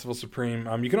to Festival Supreme,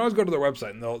 you can always go to their website,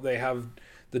 and they have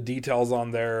the details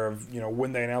on there of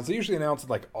when they announce. They usually announce in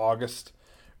like August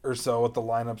or so what the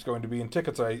lineup's going to be, and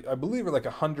tickets I believe are like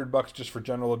 $100 just for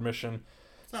general admission.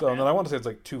 So, and then I want to say it's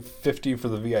like $250 for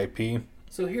the VIP.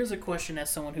 So here's a question as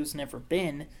someone who's never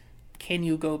been: can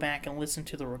you go back and listen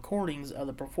to the recordings of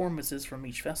the performances from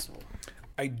each festival?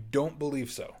 I don't believe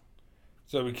so.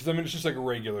 So, because I mean, it's just like a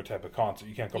regular type of concert.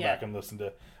 You can't go back and listen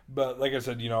to. But like I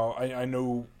said, I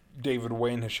know David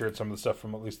Wayne has shared some of the stuff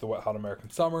from at least the Wet Hot American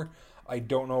Summer. I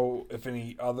don't know if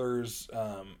any others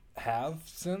have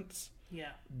since.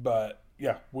 Yeah. But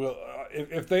yeah, we'll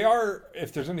if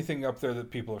there's anything up there that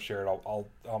people have shared,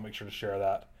 I'll make sure to share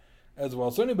that as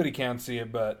well, so anybody can see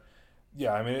it. But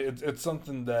yeah, I mean, it's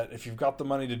something that if you've got the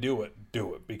money to do it,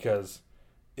 because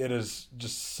it is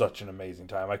just such an amazing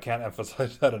time. I can't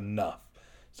emphasize that enough.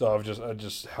 So I've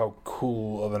just how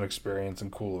cool of an experience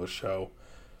and cool of a show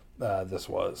this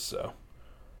was. So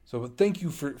but thank you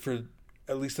for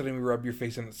at least letting me rub your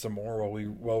face in it some more while we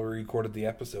recorded the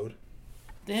episode.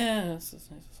 Yeah, this is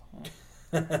nice.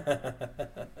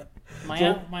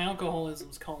 My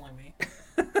alcoholism's calling me.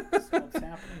 That's what's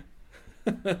happening.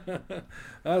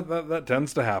 That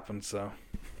tends to happen. So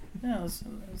yeah,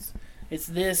 it's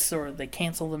this, or they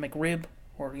cancel the McRib.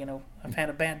 or, I've had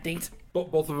a bad date.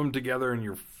 Both of them together and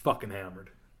you're fucking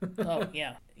hammered. Oh,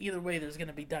 yeah. Either way, there's going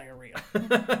to be diarrhea.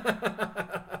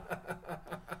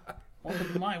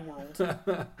 Welcome to my world.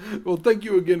 Well, thank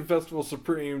you again, Festival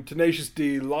Supreme, Tenacious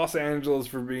D, Los Angeles,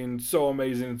 for being so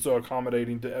amazing and so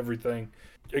accommodating to everything.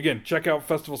 Again, check out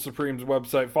Festival Supreme's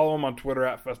website. Follow them on Twitter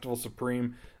at Festival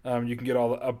Supreme. You can get all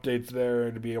the updates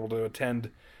there to be able to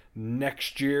attend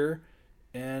next year.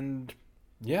 And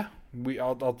yeah,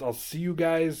 I'll see you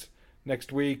guys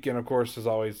next week. And of course, as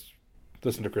always,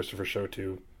 listen to Christopher's show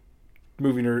too.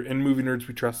 Movie Nerds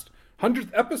We Trust. 100th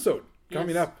episode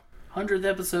coming up. 100th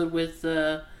episode with,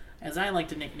 as I like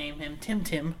to nickname him,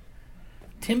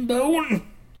 Tim Bone.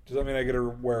 Does that mean I get to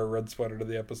wear a red sweater to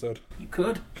the episode? You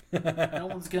could. No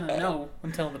one's going to know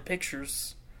until the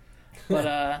pictures.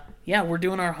 But, yeah, we're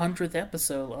doing our 100th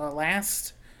episode.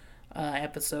 Last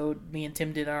episode, me and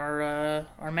Tim did our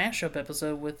mashup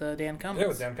episode with Dan Cummins. Yeah,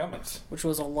 with Dan Cummins. Which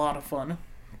was a lot of fun.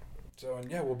 So,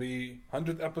 and yeah, we'll be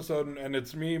 100th episode, and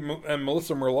it's me and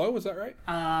Melissa Merlot, is that right?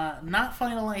 Not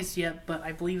finalized yet, but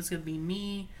I believe it's going to be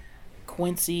me,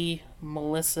 Quincy,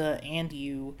 Melissa, and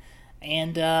you.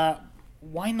 And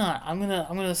why not? I'm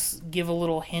gonna give a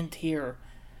little hint here.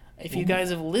 If you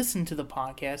guys have listened to the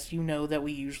podcast, you know that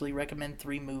we usually recommend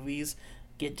 3 movies,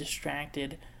 get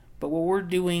distracted. But what we're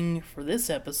doing for this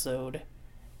episode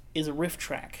is a riff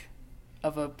track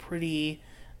of a pretty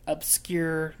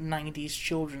obscure 90s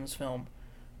children's film.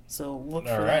 So look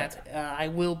for that. I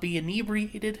will be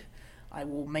inebriated. I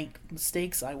will make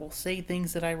mistakes. I will say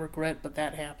things that I regret, but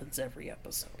that happens every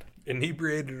episode.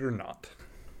 Inebriated or not?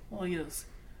 Well, yes.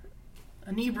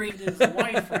 Inebriated is a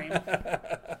wide frame.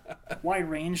 Wide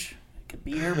range. It could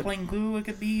be airplane glue. It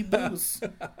could be booze.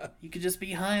 You could just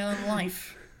be high on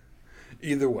life.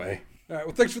 Either way. All right,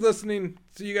 well, thanks for listening.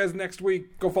 See you guys next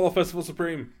week. Go follow Festival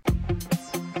Supreme.